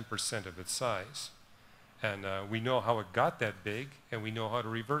only 10% of its size. And we know how it got that big, and we know how to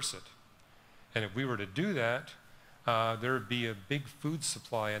reverse it. And if we were to do that, there would be a big food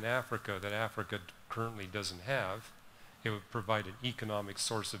supply in Africa that Africa currently doesn't have. It would provide an economic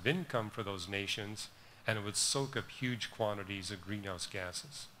source of income for those nations, and it would soak up huge quantities of greenhouse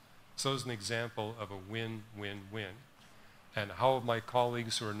gases. So it's an example of a win-win-win. And how have my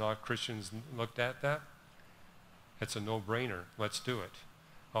colleagues who are not Christians looked at that? It's a no-brainer. Let's do it.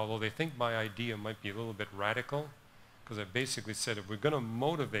 Although they think my idea might be a little bit radical, because I basically said if we're going to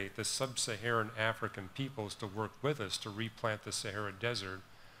motivate the sub-Saharan African peoples to work with us to replant the Sahara Desert,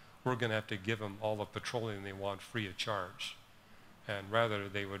 we're going to have to give them all the petroleum they want free of charge. And rather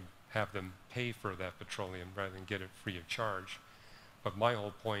they would have them pay for that petroleum rather than get it free of charge. But my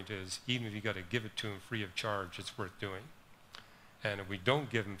whole point is, even if you got to give it to them free of charge, it's worth doing. And if we don't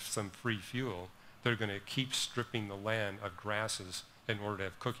give them some free fuel, they're going to keep stripping the land of grasses in order to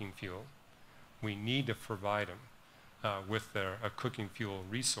have cooking fuel. We need to provide them with a cooking fuel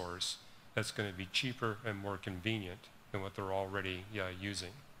resource that's going to be cheaper and more convenient than what they're already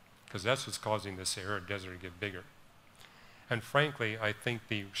using, because that's what's causing the Sahara Desert to get bigger. And frankly, I think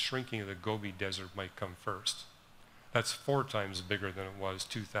the shrinking of the Gobi Desert might come first. That's 4 times bigger than it was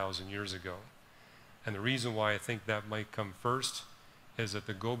 2,000 years ago. And the reason why I think that might come first is that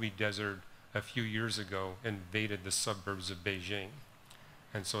the Gobi Desert a few years ago invaded the suburbs of Beijing.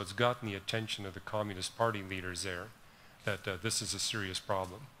 And so it's gotten the attention of the Communist Party leaders there that this is a serious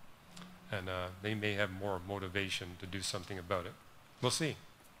problem. And they may have more motivation to do something about it. We'll see.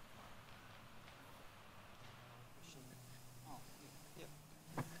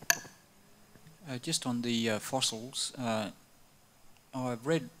 Just on the fossils, I've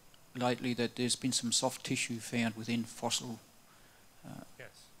read lately that there's been some soft tissue found within fossil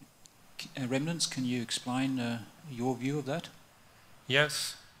remnants. Can you explain your view of that?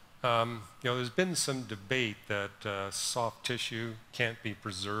 Yes. There's been some debate that soft tissue can't be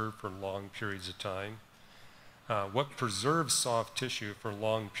preserved for long periods of time. What preserves soft tissue for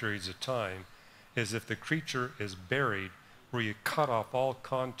long periods of time is if the creature is buried where you cut off all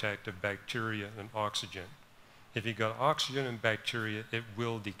contact of bacteria and oxygen. If you've got oxygen and bacteria, it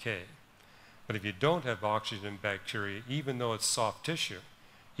will decay. But if you don't have oxygen and bacteria, even though it's soft tissue,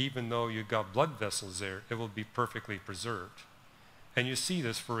 even though you've got blood vessels there, it will be perfectly preserved. And you see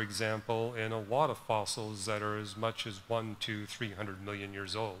this, for example, in a lot of fossils that are as much as 100 to 300 million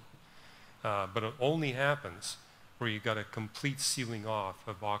years old. But it only happens where you've got a complete sealing off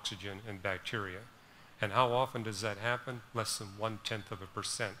of oxygen and bacteria. And how often does that happen? Less than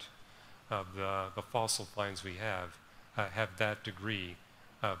 0.1% of the fossil finds we have that degree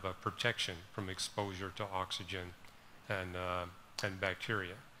of protection from exposure to oxygen and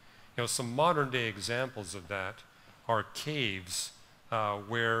bacteria. Some modern day examples of that are caves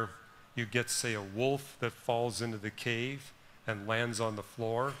where you get, say, a wolf that falls into the cave and lands on the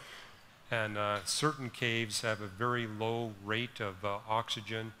floor. And certain caves have a very low rate of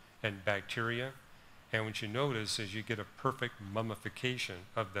oxygen and bacteria. And what you notice is you get a perfect mummification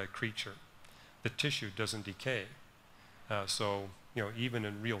of that creature. The tissue doesn't decay. So even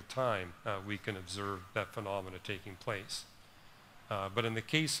in real time, we can observe that phenomena taking place. But in the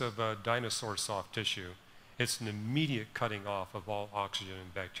case of dinosaur soft tissue, it's an immediate cutting off of all oxygen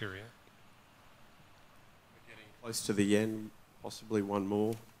and bacteria. We're getting close to the end, possibly one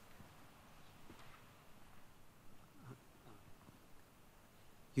more.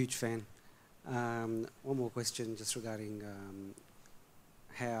 Huge fan. One more question just regarding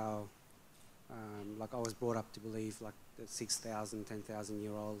how, like I was brought up to believe like the 6,000, 10,000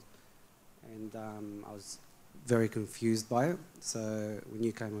 year old, and I was very confused by it. So when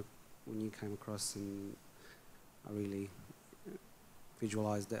you came across, and I really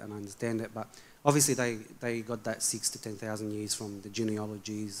visualized it and understand it, but obviously they got that 6,000 to 10,000 years from the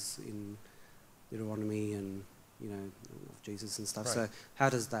genealogies in Deuteronomy and of Jesus and stuff. Right. So how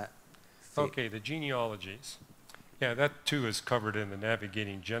does that fit? Okay, the genealogies. Yeah, that too is covered in the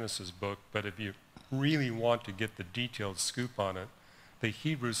Navigating Genesis book, but if you really want to get the detailed scoop on it, the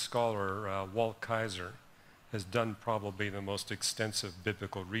Hebrew scholar Walt Kaiser has done probably the most extensive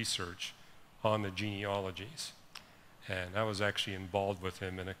biblical research on the genealogies. And I was actually involved with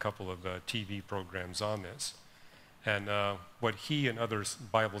him in a couple of TV programs on this. And what he and other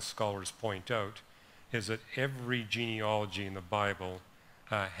Bible scholars point out is that every genealogy in the Bible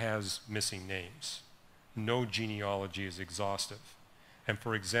has missing names. No genealogy is exhaustive. And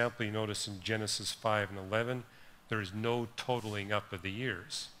for example, you notice in Genesis 5 and 11, there is no totaling up of the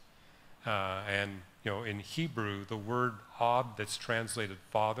years. And in Hebrew, the word Ab that's translated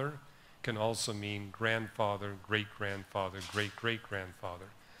father can also mean grandfather, great-grandfather, great-great-grandfather.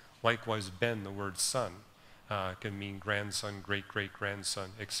 Likewise, Ben, the word son, can mean grandson,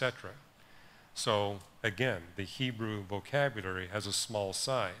 great-great-grandson, etc. So again, the Hebrew vocabulary has a small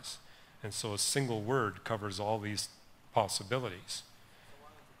size, and so a single word covers all these possibilities.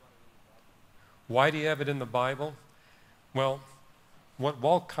 Why do you have it in the Bible? Well, what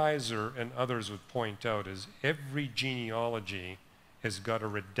Walt Kaiser and others would point out is every genealogy has got a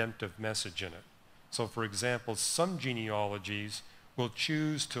redemptive message in it. So for example, some genealogies will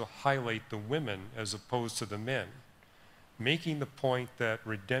choose to highlight the women as opposed to the men, making the point that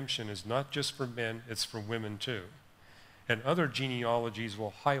redemption is not just for men, it's for women too. And other genealogies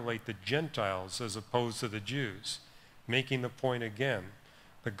will highlight the Gentiles as opposed to the Jews, making the point again,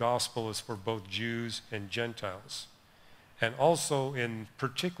 the gospel is for both Jews and Gentiles. And also in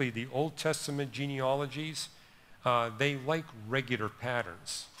particularly the Old Testament genealogies, they like regular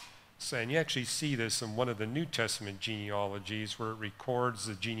patterns. So, and you actually see this in one of the New Testament genealogies where it records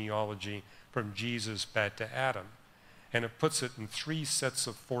the genealogy from Jesus back to Adam. And it puts it in 3 sets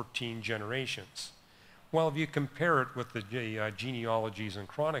of 14 generations. Well, if you compare it with the genealogies and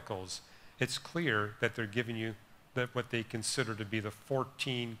chronicles, it's clear that they're giving you that what they consider to be the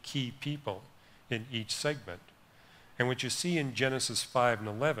 14 key people in each segment. And what you see in Genesis 5 and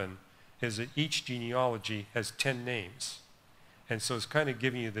 11 is that each genealogy has 10 names. And so it's kind of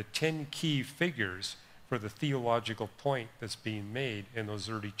giving you the 10 key figures for the theological point that's being made in those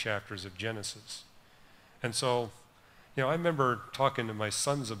early chapters of Genesis. And so, I remember talking to my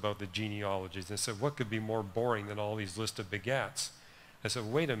sons about the genealogies, and I said, what could be more boring than all these lists of begats? I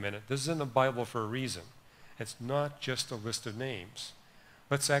said, wait a minute, this is in the Bible for a reason. It's not just a list of names.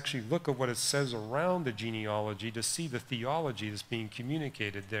 Let's actually look at what it says around the genealogy to see the theology that's being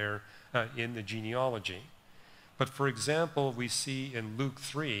communicated there in the genealogy. But for example, we see in Luke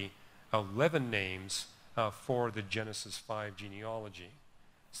 3, 11 names for the Genesis 5 genealogy.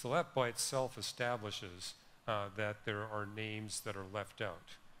 So that by itself establishes that there are names that are left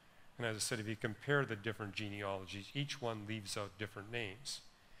out. And as I said, if you compare the different genealogies, each one leaves out different names.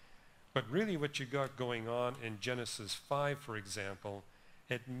 But really what you got going on in Genesis 5, for example,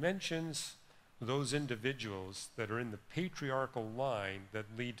 it mentions those individuals that are in the patriarchal line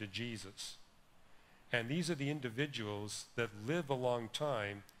that lead to Jesus. And these are the individuals that live a long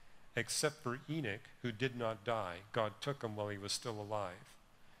time, except for Enoch, who did not die. God took him while he was still alive.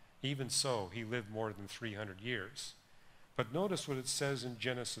 Even so, he lived more than 300 years. But notice what it says in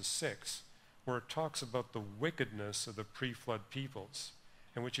Genesis 6, where it talks about the wickedness of the pre-flood peoples,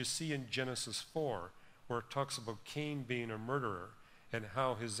 and what you see in Genesis 4, where it talks about Cain being a murderer and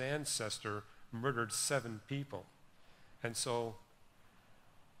how his ancestor murdered 7 people. And so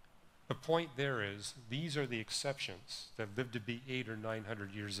the point there is, these are the exceptions that lived to be 800 or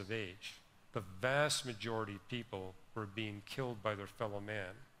 900 years of age. The vast majority of people were being killed by their fellow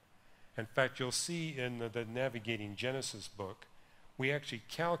man. In fact, you'll see in the Navigating Genesis book, we actually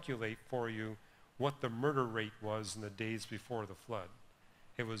calculate for you what the murder rate was in the days before the flood.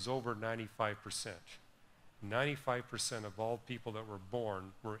 It was over 95%. 95% of all people that were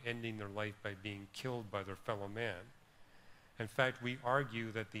born were ending their life by being killed by their fellow man. In fact, we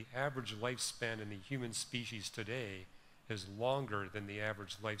argue that the average lifespan in the human species today is longer than the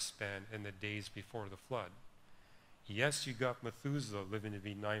average lifespan in the days before the flood. Yes, you got Methuselah living to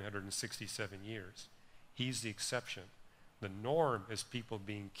be 967 years. He's the exception. The norm is people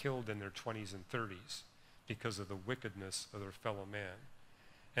being killed in their 20s and 30s because of the wickedness of their fellow man.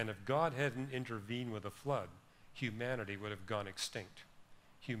 And if God hadn't intervened with a flood, humanity would have gone extinct.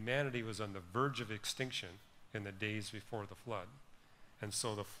 Humanity was on the verge of extinction in the days before the flood. And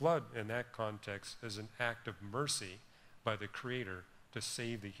so the flood in that context is an act of mercy by the Creator to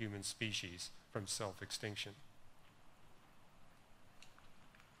save the human species from self-extinction.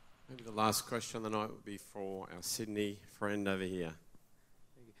 Maybe the last question of the night would be for our Sydney friend over here.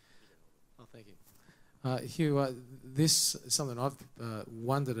 Thank you. Oh, thank you. Hugh, this is something I've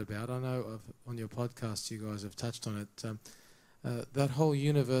wondered about. I know on your podcast you guys have touched on it. That whole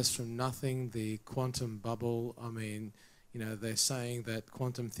universe from nothing, the quantum bubble, I mean, you know, they're saying that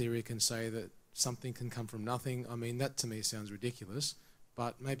quantum theory can say that something can come from nothing. I mean, that to me sounds ridiculous,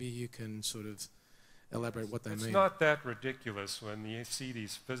 but maybe you can sort of elaborate what they mean. It's not that ridiculous when you see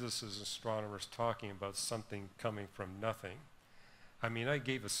these physicists and astronomers talking about something coming from nothing. I mean, I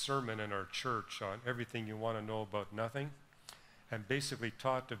gave a sermon in our church on everything you want to know about nothing, and basically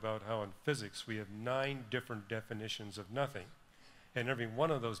talked about how in physics we have 9 different definitions of nothing, and every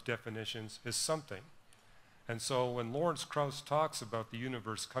one of those definitions is something. And so when Lawrence Krauss talks about the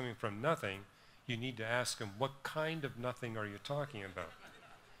universe coming from nothing, you need to ask him, what kind of nothing are you talking about?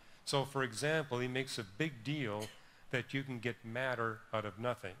 So, for example, he makes a big deal that you can get matter out of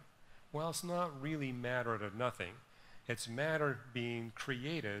nothing. Well, it's not really matter out of nothing. It's matter being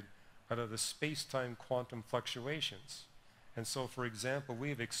created out of the space-time quantum fluctuations. And so, for example, we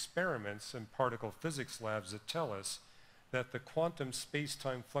have experiments in particle physics labs that tell us that the quantum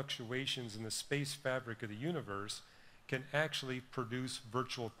space-time fluctuations in the space fabric of the universe can actually produce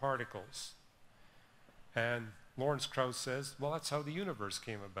virtual particles. And Lawrence Krauss says, well, that's how the universe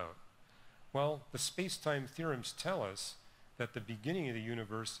came about. Well, the space-time theorems tell us that the beginning of the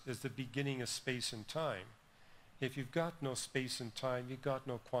universe is the beginning of space and time. If you've got no space and time, you've got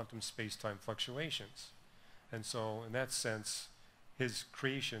no quantum space-time fluctuations. And so, in that sense, his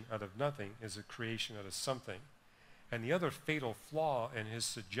creation out of nothing is a creation out of something. And the other fatal flaw in his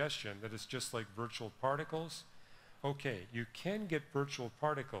suggestion that it's just like virtual particles, okay, you can get virtual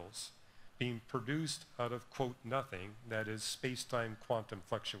particles being produced out of, quote, nothing, that is space-time quantum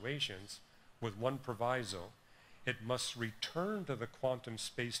fluctuations, with one proviso. It must return to the quantum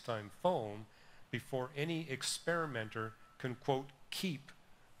space-time foam before any experimenter can, quote, keep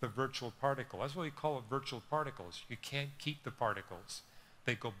the virtual particle. That's what we call it, virtual particles. You can't keep the particles.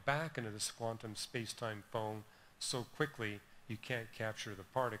 They go back into this quantum space-time foam so quickly you can't capture the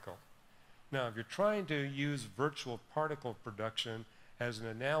particle. Now, if you're trying to use virtual particle production as an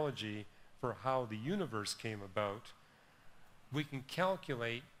analogy for how the universe came about, we can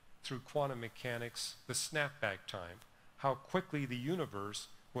calculate through quantum mechanics the snapback time, how quickly the universe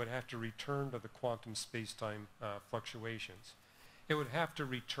would have to return to the quantum space-time fluctuations. It would have to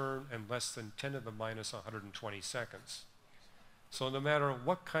return in less than 10 to the minus 120 seconds. So no matter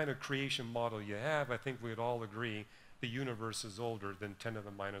what kind of creation model you have, I think we'd all agree the universe is older than 10 to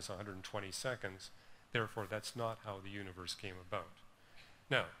the minus 120 seconds. Therefore, that's not how the universe came about.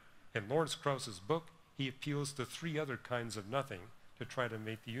 Now, in Lawrence Krauss's book, he appeals to 3 other kinds of nothing to try to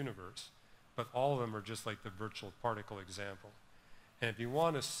make the universe, but all of them are just like the virtual particle example. And if you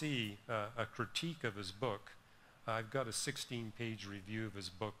want to see a critique of his book, I've got a 16-page review of his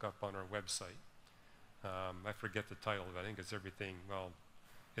book up on our website. I forget the title of it. I think it's Everything, well,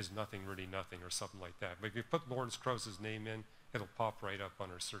 is Nothing Really Nothing or something like that. But if you put Lawrence Krauss's name in, it'll pop right up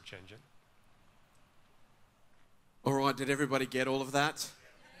on our search engine. All right, did everybody get all of that?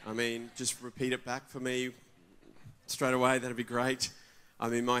 I mean, just repeat it back for me straight away, that'd be great. I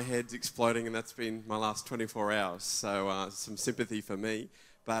mean, my head's exploding and that's been my last 24 hours, so some sympathy for me.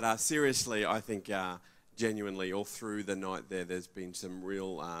 But seriously, I think genuinely all through the night there's been some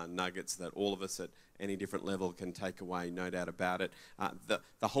real nuggets that all of us at any different level can take away, no doubt about it.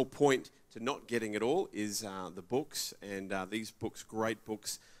 The whole point to not getting it all is the books, and these books, great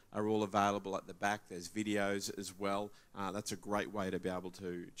books, are all available at the back. There's videos as well. That's a great way to be able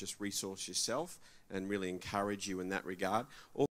to just resource yourself and really encourage you in that regard.